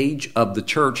finest age of the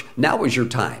church. Now is your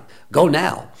time. Go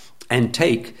now and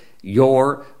take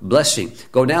your blessing.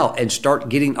 Go now and start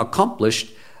getting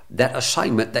accomplished that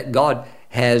assignment that God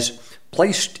has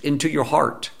placed into your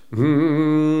heart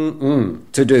to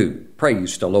do.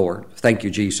 Praise the Lord. Thank you,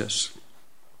 Jesus.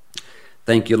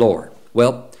 Thank you, Lord.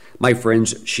 Well, my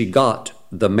friends, she got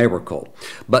the miracle.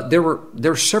 But there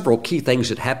are several key things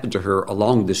that happened to her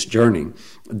along this journey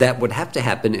that would have to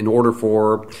happen in order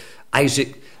for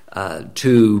Isaac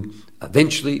to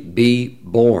eventually be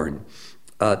born.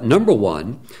 Number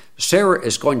one, Sarah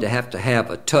is going to have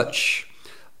a touch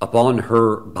upon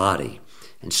her body.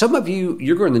 And some of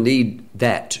you're going to need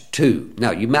that too.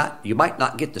 Now, you might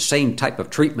not get the same type of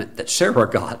treatment that Sarah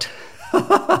got,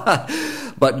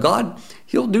 but God,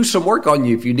 He'll do some work on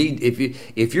you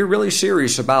if you're really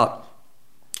serious about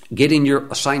getting your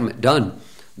assignment done.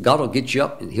 God will get you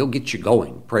up and He'll get you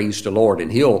going. Praise the Lord.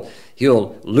 And He'll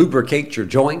lubricate your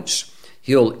joints.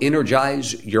 He'll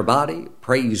energize your body.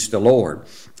 Praise the Lord.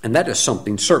 And that is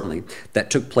something certainly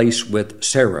that took place with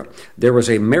Sarah. There was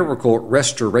a miracle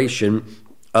restoration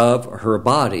of her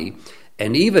body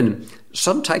and even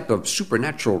some type of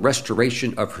supernatural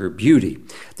restoration of her beauty.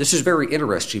 This is very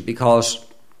interesting because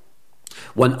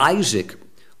when Isaac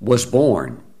was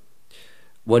born,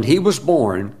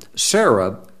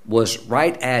 Sarah was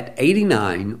right at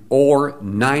 89 or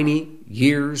 90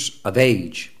 years of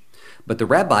age. But the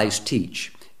rabbis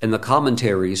teach in the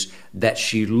commentaries that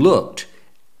she looked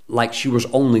like she was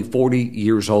only 40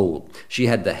 years old. She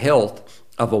had the health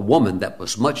of a woman that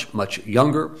was much, much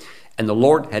younger, and the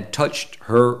Lord had touched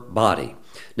her body.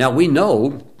 Now we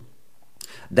know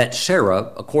that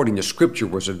Sarah, according to Scripture,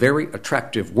 was a very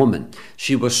attractive woman.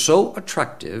 She was so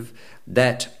attractive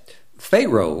that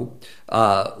Pharaoh,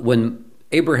 when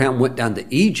Abraham went down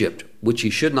to Egypt, which he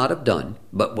should not have done,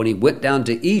 but when he went down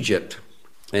to Egypt,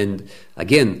 and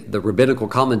again, the rabbinical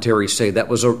commentaries say that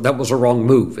was a wrong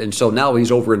move. And so now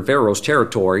he's over in Pharaoh's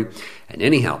territory. And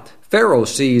anyhow, Pharaoh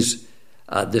sees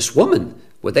this woman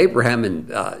with Abraham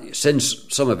and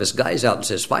sends some of his guys out and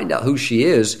says, find out who she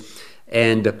is.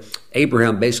 And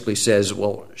Abraham basically says,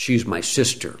 well, she's my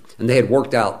sister. And they had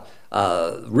worked out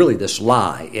really this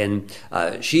lie. And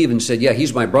she even said, yeah,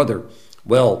 he's my brother.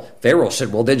 Well, Pharaoh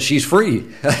said, well, then she's free.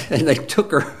 And they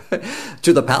took her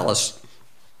to the palace.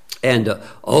 And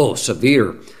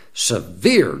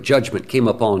severe judgment came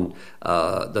upon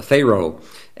the Pharaoh,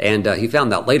 and he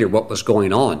found out later what was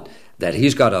going on. That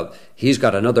he's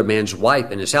got another man's wife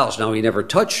in his house. Now he never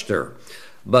touched her,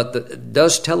 but it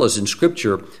does tell us in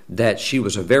Scripture that she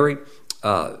was a very,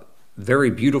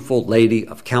 very beautiful lady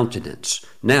of countenance.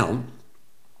 Now,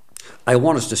 I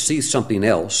want us to see something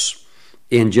else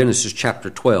in Genesis chapter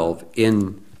 12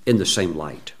 in the same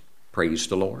light. Praise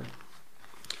the Lord.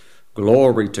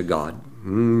 Glory to God.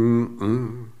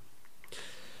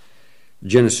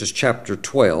 Genesis chapter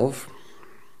 12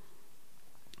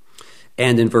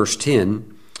 and in verse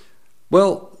 10.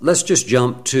 Well, let's just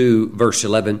jump to verse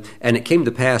 11. And it came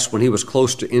to pass when he was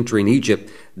close to entering Egypt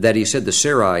that he said to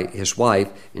Sarai, his wife,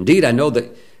 indeed, I know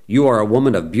that you are a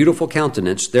woman of beautiful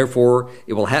countenance. Therefore,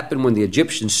 it will happen when the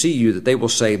Egyptians see you that they will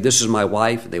say, this is my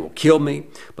wife. They will kill me,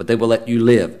 but they will let you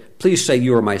live. Please say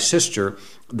you are my sister,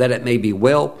 that it may be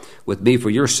well with me for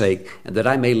your sake, and that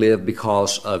I may live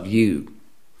because of you.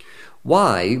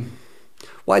 Why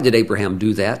did Abraham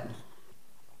do that?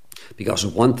 Because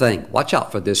of one thing. Watch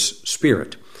out for this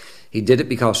spirit. He did it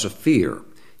because of fear.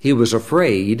 He was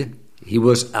afraid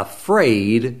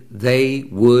they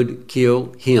would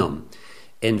kill him.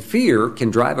 And fear can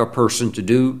drive a person to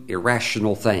do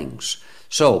irrational things.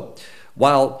 So,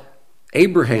 while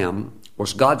Abraham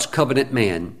was God's covenant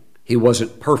man, he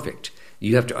wasn't perfect.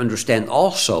 You have to understand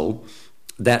also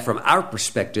that from our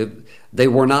perspective, they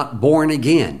were not born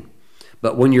again.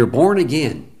 But when you're born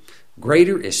again,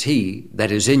 greater is he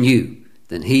that is in you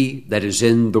than he that is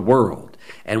in the world.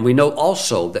 And we know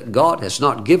also that God has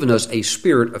not given us a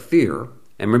spirit of fear.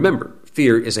 And remember,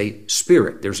 fear is a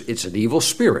spirit. It's an evil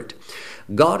spirit.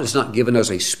 God has not given us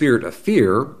a spirit of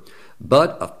fear,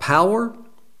 but of power,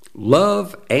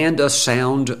 love, and a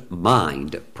sound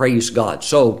mind. Praise God.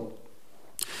 So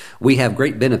we have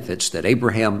great benefits that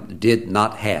Abraham did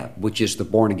not have, which is the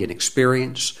born-again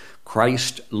experience,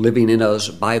 Christ living in us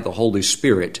by the Holy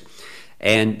Spirit.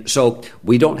 And so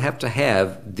we don't have to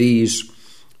have these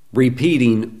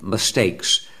repeating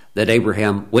mistakes that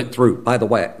Abraham went through. By the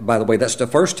way, that's the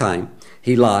first time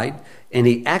he lied, and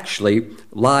he actually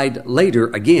lied later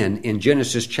again in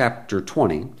Genesis chapter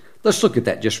 20. Let's look at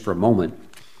that just for a moment.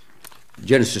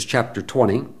 Genesis chapter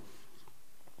 20.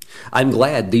 I'm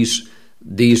glad these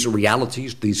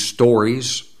realities, these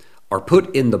stories are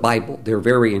put in the Bible. They're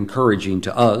very encouraging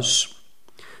to us.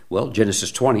 Well,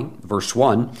 Genesis 20, verse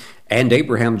 1, and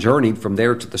Abraham journeyed from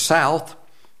there to the south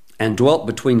and dwelt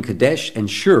between Kadesh and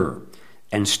Shur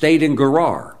and stayed in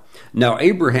Gerar. Now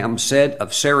Abraham said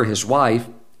of Sarah his wife,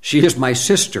 she is my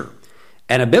sister.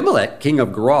 And Abimelech, king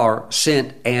of Gerar,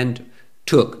 sent and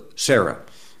took Sarah.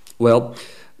 Well,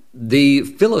 the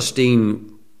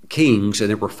Philistine kings, and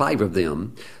there were 5 of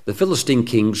them, the Philistine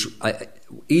kings,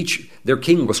 their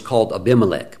king was called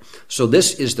Abimelech. So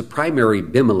this is the primary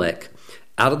Abimelech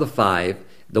out of the 5,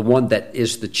 the one that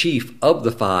is the chief of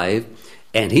the 5,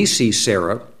 and he sees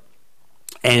Sarah,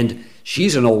 and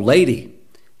she's an old lady,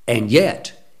 and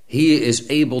yet he is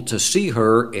able to see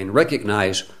her and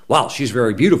recognize, wow, she's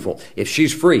very beautiful. If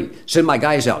she's free, send my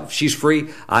guys out. If she's free,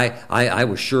 I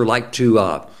would sure like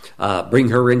to bring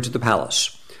her into the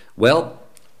palace. Well,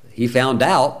 he found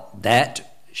out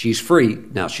that she's free.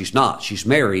 Now, she's not. She's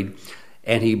married.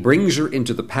 And he brings her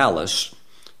into the palace.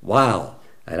 Wow.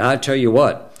 And I tell you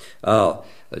what,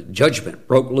 judgment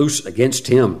broke loose against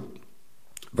him.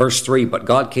 Verse 3, but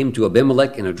God came to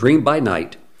Abimelech in a dream by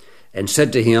night and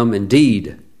said to him,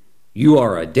 indeed, you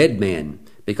are a dead man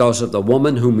because of the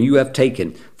woman whom you have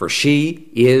taken, for she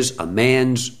is a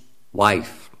man's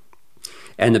wife.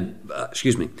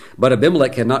 But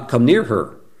Abimelech had not come near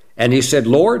her. And he said,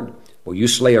 Lord, will you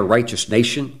slay a righteous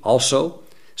nation also?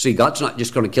 See, God's not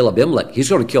just going to kill Abimelech. He's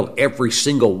going to kill every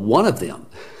single one of them.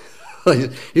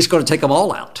 He's going to take them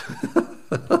all out.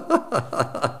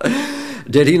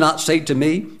 Did he not say to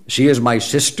me, she is my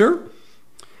sister?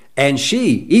 And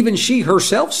even she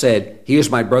herself said, he is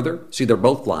my brother. See, they're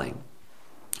both lying.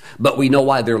 But we know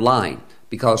why they're lying.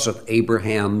 Because of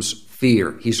Abraham's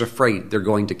fear. He's afraid they're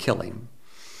going to kill him.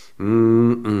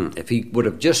 If he would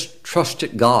have just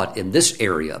trusted God in this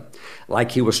area,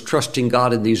 like he was trusting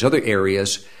God in these other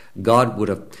areas, God would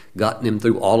have gotten him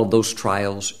through all of those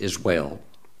trials as well.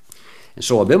 And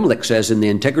so Abimelech says, in the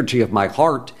integrity of my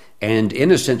heart and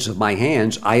innocence of my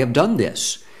hands, I have done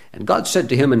this. And God said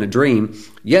to him in a dream,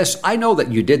 yes, I know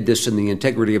that you did this in the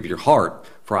integrity of your heart,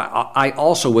 for I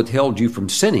also withheld you from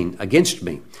sinning against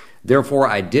me. Therefore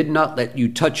I did not let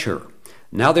you touch her.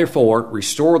 Now therefore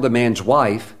restore the man's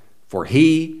wife, for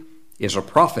he is a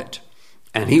prophet,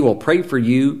 and he will pray for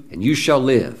you, and you shall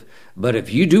live. But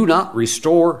if you do not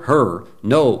restore her,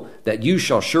 know that you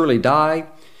shall surely die,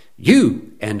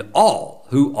 you and all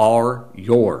who are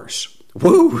yours.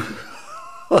 Woo!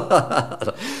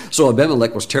 So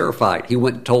Abimelech was terrified. He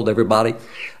went and told everybody,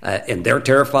 and they're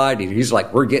terrified. He's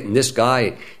like, we're getting this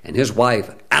guy and his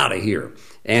wife out of here.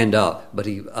 And but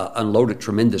he unloaded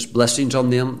tremendous blessings on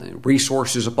them, and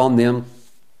resources upon them.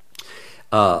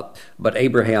 But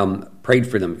Abraham prayed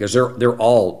for them because they're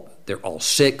all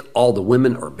sick. All the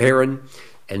women are barren,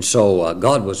 and so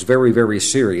God was very, very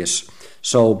serious.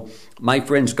 So, my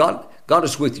friends, God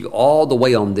is with you all the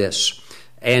way on this.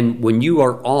 And when you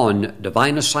are on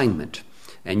divine assignment,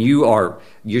 and you're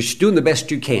doing the best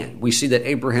you can, we see that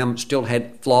Abraham still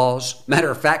had flaws.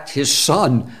 Matter of fact, his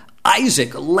son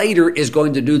Isaac later is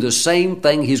going to do the same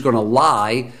thing. He's going to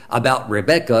lie about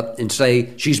Rebekah and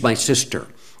say she's my sister.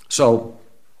 So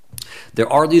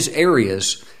there are these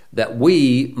areas that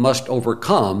we must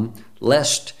overcome,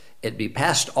 lest it be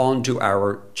passed on to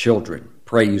our children.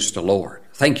 Praise the Lord.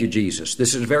 Thank you, Jesus.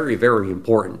 This is very, very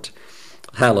important.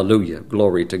 Hallelujah.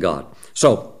 Glory to God.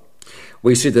 So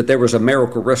we see that there was a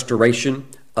miracle restoration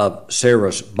of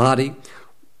Sarah's body,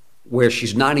 where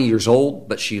she's 90 years old,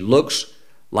 but she looks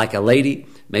like a lady,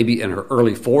 maybe in her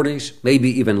early 40s, maybe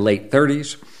even late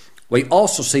 30s. We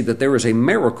also see that there is a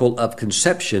miracle of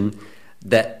conception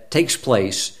that takes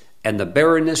place, and the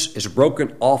barrenness is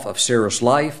broken off of Sarah's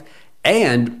life.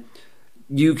 And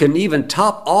you can even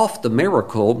top off the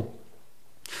miracle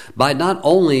by not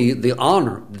only the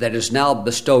honor that is now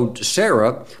bestowed to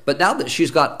Sarah, but now that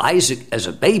she's got Isaac as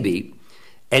a baby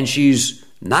and she's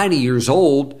 90 years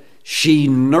old, she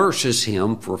nurses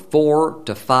him for 4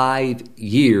 to 5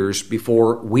 years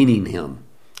before weaning him.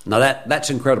 Now that's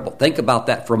incredible. Think about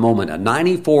that for a moment. A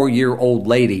 94-year-old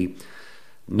lady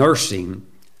nursing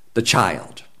the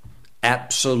child.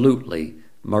 Absolutely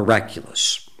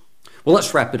miraculous. Well,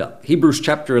 let's wrap it up. Hebrews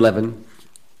chapter 11,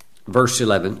 verse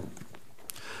 11.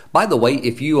 By the way,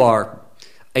 if you are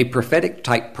a prophetic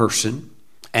type person,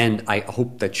 and I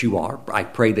hope that you are, I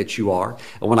pray that you are.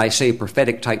 And when I say a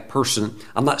prophetic type person,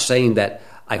 I'm not saying that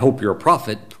I hope you're a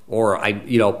prophet, or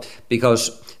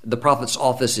because the prophet's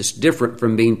office is different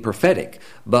from being prophetic.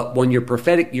 But when you're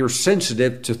prophetic, you're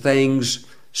sensitive to things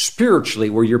spiritually,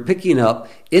 where you're picking up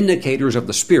indicators of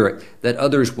the Spirit that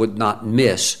others would not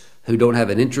miss, who don't have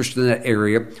an interest in that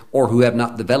area or who have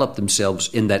not developed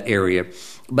themselves in that area.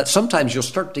 But sometimes you'll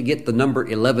start to get the number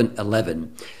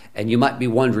 1111, and you might be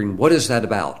wondering, what is that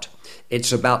about?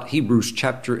 It's about Hebrews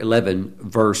chapter 11,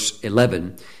 verse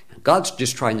 11. God's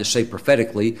just trying to say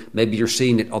prophetically, maybe you're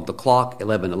seeing it on the clock,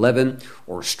 1111,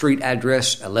 or street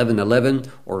address,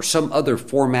 1111, or some other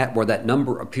format where that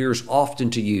number appears often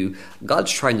to you.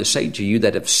 God's trying to say to you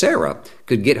that if Sarah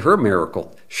could get her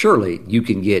miracle, surely you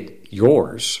can get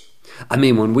yours. I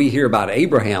mean, when we hear about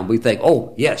Abraham, we think,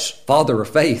 oh, yes, father of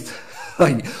faith.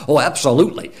 Oh,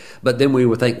 absolutely. But then we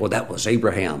would think, well, that was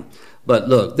Abraham. But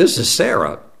look, this is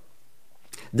Sarah.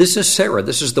 This is Sarah.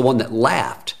 This is the one that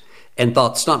laughed and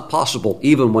thought it's not possible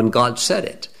even when God said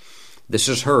it. This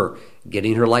is her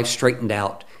getting her life straightened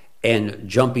out and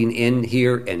jumping in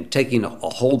here and taking a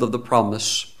hold of the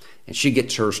promise. And she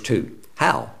gets hers too.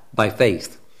 How? By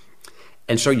faith.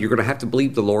 And so you're going to have to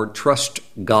believe the Lord, trust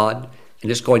God,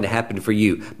 and it's going to happen for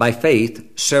you. By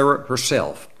faith, Sarah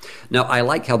herself. Now, I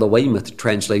like how the Weymouth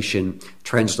translation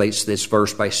translates this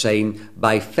verse by saying,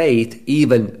 by faith,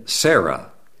 even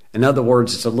Sarah. In other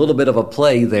words, it's a little bit of a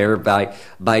play there by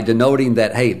denoting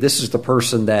that, hey, this is the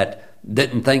person that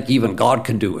didn't think even God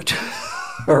can do it.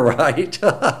 All right?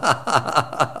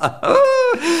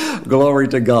 Glory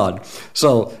to God.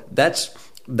 So that's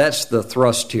the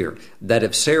thrust here, that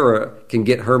if Sarah can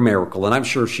get her miracle, and I'm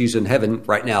sure she's in heaven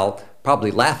right now,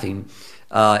 probably laughing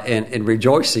and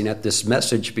rejoicing at this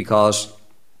message, because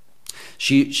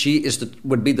she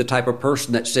would be the type of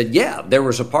person that said, yeah, there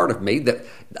was a part of me that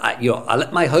I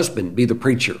let my husband be the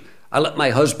preacher. I let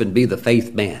my husband be the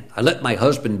faith man. I let my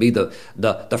husband be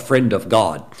the friend of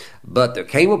God. But there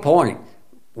came a point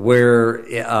where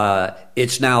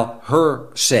it's now her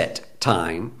set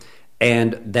time,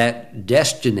 and that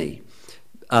destiny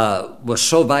was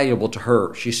so valuable to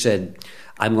her. She said,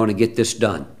 I'm going to get this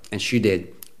done. And she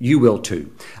did. You will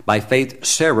too. By faith,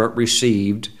 Sarah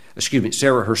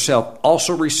herself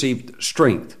also received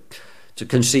strength to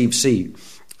conceive seed.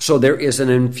 So there is an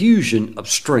infusion of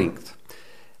strength.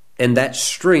 And that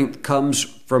strength comes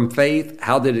from faith.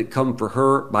 How did it come for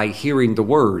her? By hearing the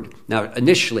word. Now,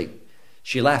 initially,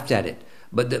 she laughed at it.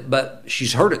 But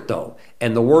she's heard it though.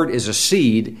 And the word is a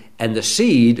seed. And the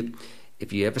seed,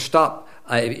 if you ever stop,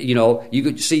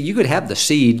 you could have the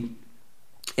seed.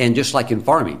 And just like in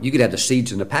farming, you could have the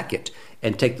seeds in a packet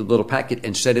and take the little packet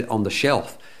and set it on the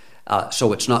shelf.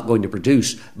 So it's not going to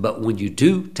produce. But when you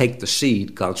do take the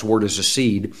seed, God's word is a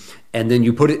seed, and then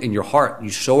you put it in your heart, you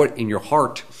sow it in your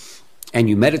heart, and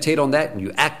you meditate on that, and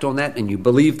you act on that, and you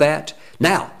believe that.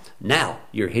 Now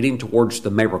you're heading towards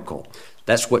the miracle.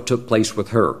 That's what took place with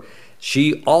her.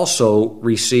 She also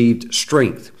received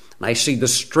strength. And I see the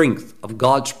strength of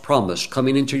God's promise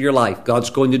coming into your life. God's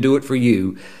going to do it for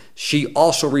you. She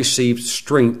also received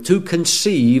strength to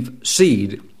conceive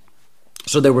seed.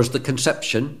 So there was the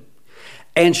conception.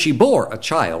 And she bore a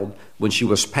child when she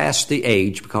was past the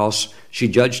age, because she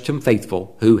judged him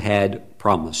faithful who had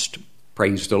promised.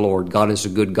 Praise the Lord. God is a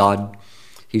good God.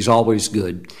 He's always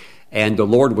good. And the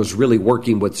Lord was really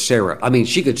working with Sarah. I mean,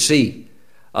 she could see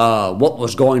what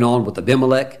was going on with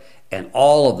Abimelech and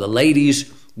all of the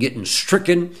ladies getting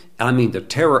stricken. I mean, the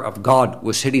terror of God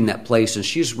was hitting that place. And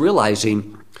she's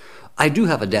realizing, I do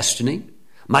have a destiny.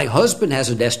 My husband has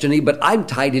a destiny, but I'm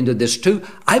tied into this too.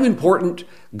 I'm important.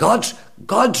 God's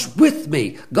with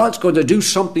me. God's going to do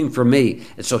something for me.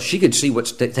 And so she could see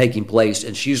what's taking place,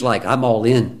 and she's like, I'm all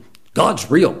in. God's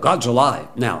real. God's alive.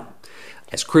 Now,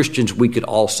 as Christians, we could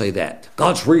all say that.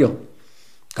 God's real.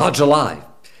 God's alive.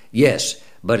 Yes,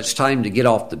 but it's time to get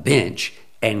off the bench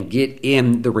and get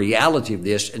in the reality of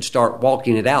this and start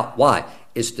walking it out. Why?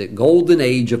 It's the golden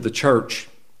age of the church.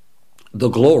 The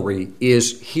glory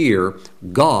is here.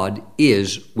 God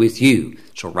is with you.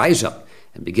 So rise up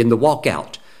and begin to walk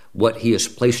out what He has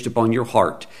placed upon your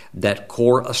heart, that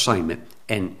core assignment,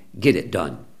 and get it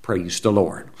done. Praise the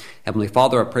Lord. Heavenly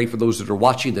Father, I pray for those that are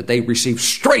watching that they receive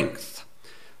strength,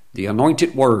 the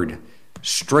anointed word,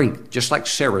 strength, just like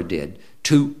Sarah did,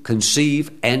 to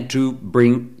conceive and to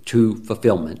bring to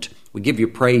fulfillment. We give you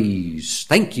praise.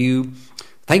 Thank you.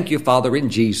 Thank you, Father, in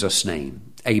Jesus'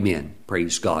 name. Amen.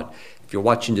 Praise God. If you're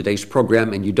watching today's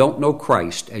program and you don't know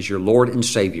Christ as your Lord and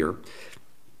Savior,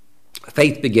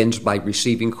 faith begins by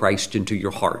receiving Christ into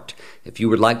your heart. If you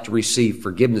would like to receive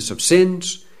forgiveness of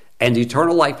sins and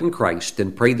eternal life in Christ,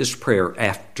 then pray this prayer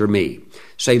after me.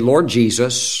 Say, Lord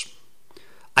Jesus,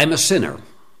 I'm a sinner,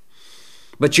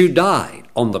 but you died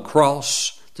on the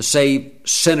cross to save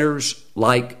sinners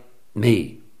like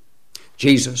me.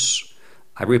 Jesus,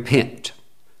 I repent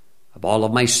of all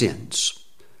of my sins.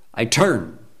 I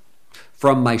turn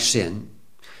from my sin,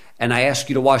 and I ask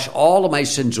you to wash all of my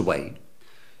sins away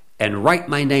and write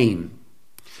my name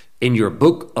in your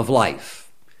book of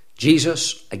life.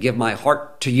 Jesus, I give my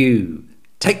heart to you.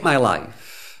 Take my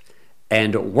life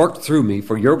and work through me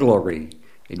for your glory.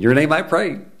 In your name I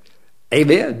pray.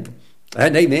 Amen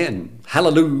and amen.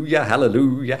 Hallelujah,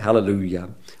 hallelujah, hallelujah.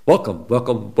 Welcome,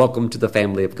 welcome, welcome to the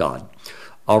family of God.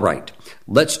 All right,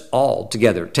 let's all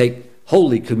together take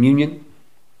Holy Communion.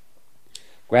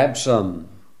 Grab some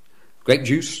grape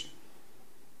juice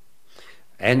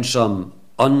and some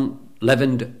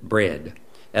unleavened bread.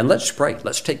 And let's pray.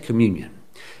 Let's take communion.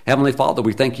 Heavenly Father,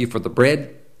 we thank you for the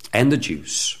bread and the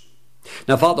juice.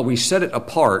 Now, Father, we set it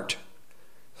apart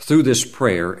through this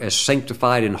prayer as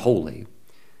sanctified and holy.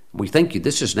 We thank you.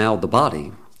 This is now the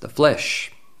body, the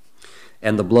flesh,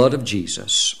 and the blood of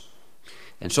Jesus.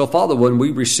 And so, Father, when we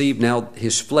receive now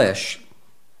his flesh,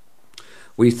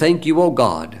 we thank you, O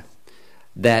God,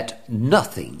 that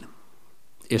nothing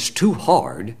is too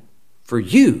hard for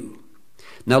you.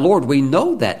 Now, Lord, we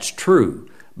know that's true,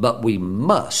 but we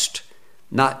must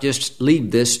not just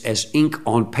leave this as ink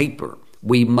on paper.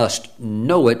 We must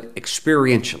know it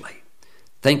experientially.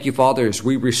 Thank you, Father, as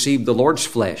we receive the Lord's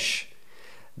flesh,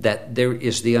 that there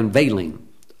is the unveiling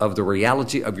of the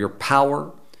reality of your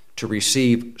power to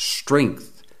receive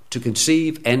strength, to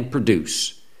conceive and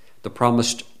produce the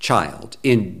promised child.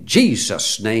 In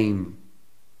Jesus' name,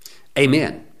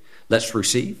 amen. Let's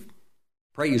receive.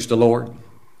 Praise the Lord.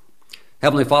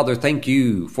 Heavenly Father, thank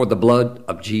you for the blood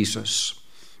of Jesus.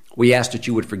 We ask that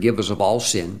you would forgive us of all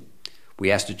sin.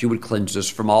 We ask that you would cleanse us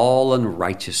from all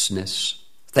unrighteousness.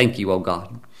 Thank you, O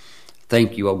God.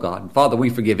 Thank you, O God. Father, we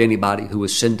forgive anybody who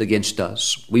has sinned against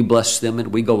us. We bless them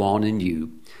and we go on in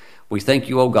you. We thank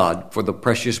you, O God, for the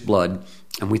precious blood,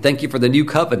 and we thank you for the new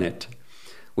covenant.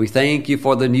 We thank you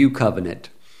for the new covenant.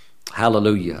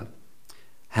 Hallelujah.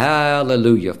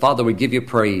 Hallelujah. Father, we give you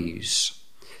praise.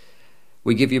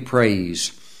 We give you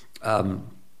praise.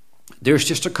 There's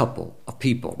just a couple of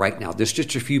people right now. There's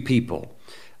just a few people.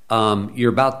 You're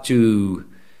about to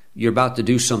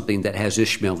do something that has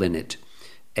Ishmael in it.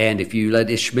 And if you let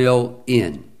Ishmael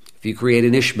in, if you create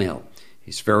an Ishmael,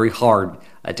 it's very hard.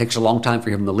 It takes a long time for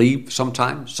him to leave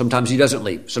sometimes. Sometimes he doesn't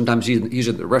leave. Sometimes he's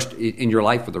in your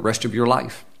life for the rest of your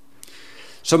life.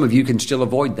 Some of you can still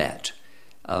avoid that.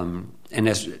 And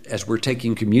as we're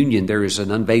taking communion, there is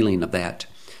an unveiling of that.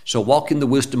 So walk in the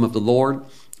wisdom of the Lord.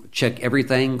 Check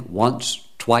everything once,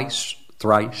 twice,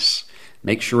 thrice.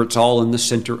 Make sure it's all in the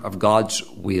center of God's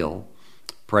will.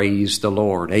 Praise the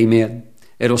Lord. Amen.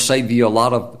 It'll save you a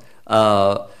lot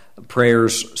of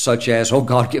prayers such as, oh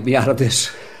God, get me out of this.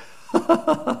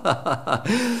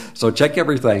 So check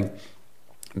everything.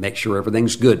 Make sure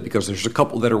everything's good, because there's a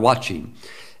couple that are watching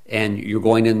and you're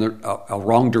going in a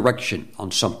wrong direction on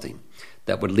something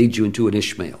that would lead you into an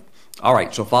Ishmael. All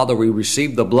right, so Father, we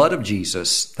receive the blood of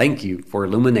Jesus. Thank you for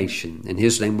illumination. In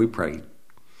his name we pray.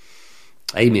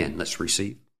 Amen. Let's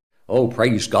receive. Oh,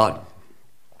 praise God.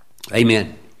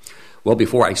 Amen. Well,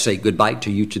 before I say goodbye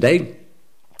to you today,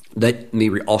 let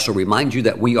me also remind you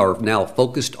that we are now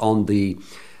focused on the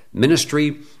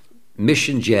Ministry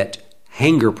Mission Jet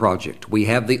Hangar Project. We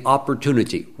have the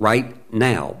opportunity right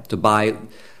now to buy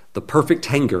the perfect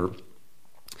hangar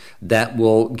that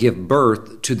will give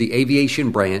birth to the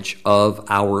aviation branch of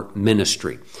our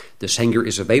ministry. This hangar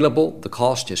is available. The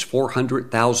cost is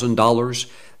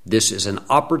 $400,000. This is an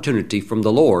opportunity from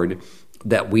the Lord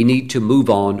that we need to move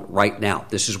on right now.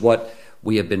 This is what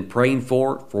we have been praying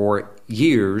for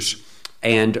years,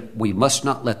 and we must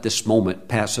not let this moment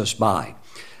pass us by.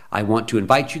 I want to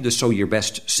invite you to sow your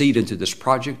best seed into this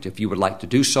project. If you would like to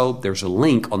do so, there's a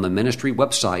link on the ministry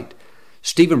website,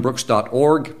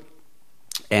 stephenbrooks.org,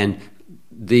 and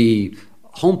the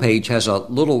homepage has a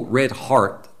little red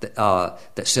heart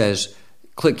that says,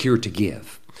 click here to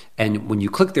give. And when you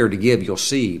click there to give, you'll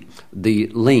see the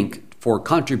link for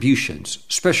contributions,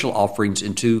 special offerings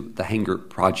into the Hangar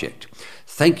Project.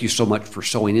 Thank you so much for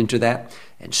sowing into that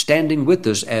and standing with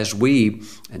us as we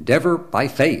endeavor by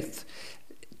faith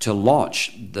to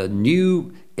launch the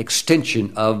new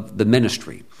extension of the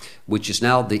ministry, which is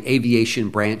now the aviation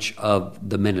branch of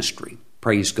the ministry.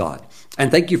 Praise God. And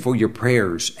thank you for your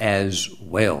prayers as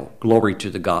well. Glory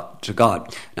to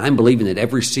God. And I'm believing that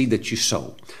every seed that you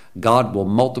sow, God will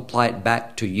multiply it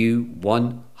back to you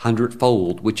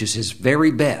 100-fold, which is his very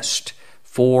best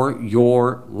for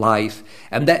your life.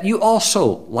 And that you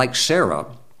also, like Sarah,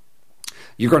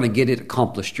 you're going to get it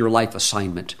accomplished, your life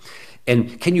assignment.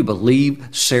 And can you believe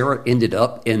Sarah ended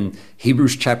up in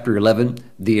Hebrews chapter 11,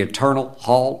 the eternal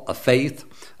hall of faith?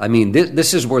 I mean,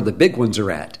 this is where the big ones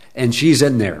are at, and she's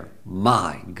in there.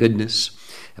 My goodness.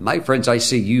 And my friends, I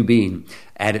see you being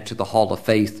added to the hall of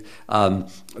faith.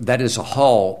 That is a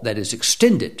hall that is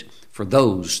extended for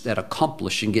those that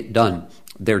accomplish and get done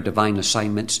their divine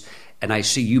assignments. And I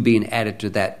see you being added to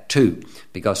that too,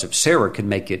 because if Sarah can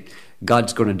make it,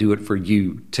 God's going to do it for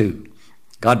you too.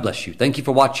 God bless you. Thank you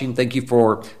for watching. Thank you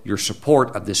for your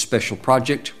support of this special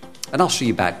project. And I'll see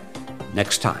you back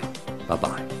next time.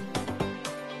 Bye-bye.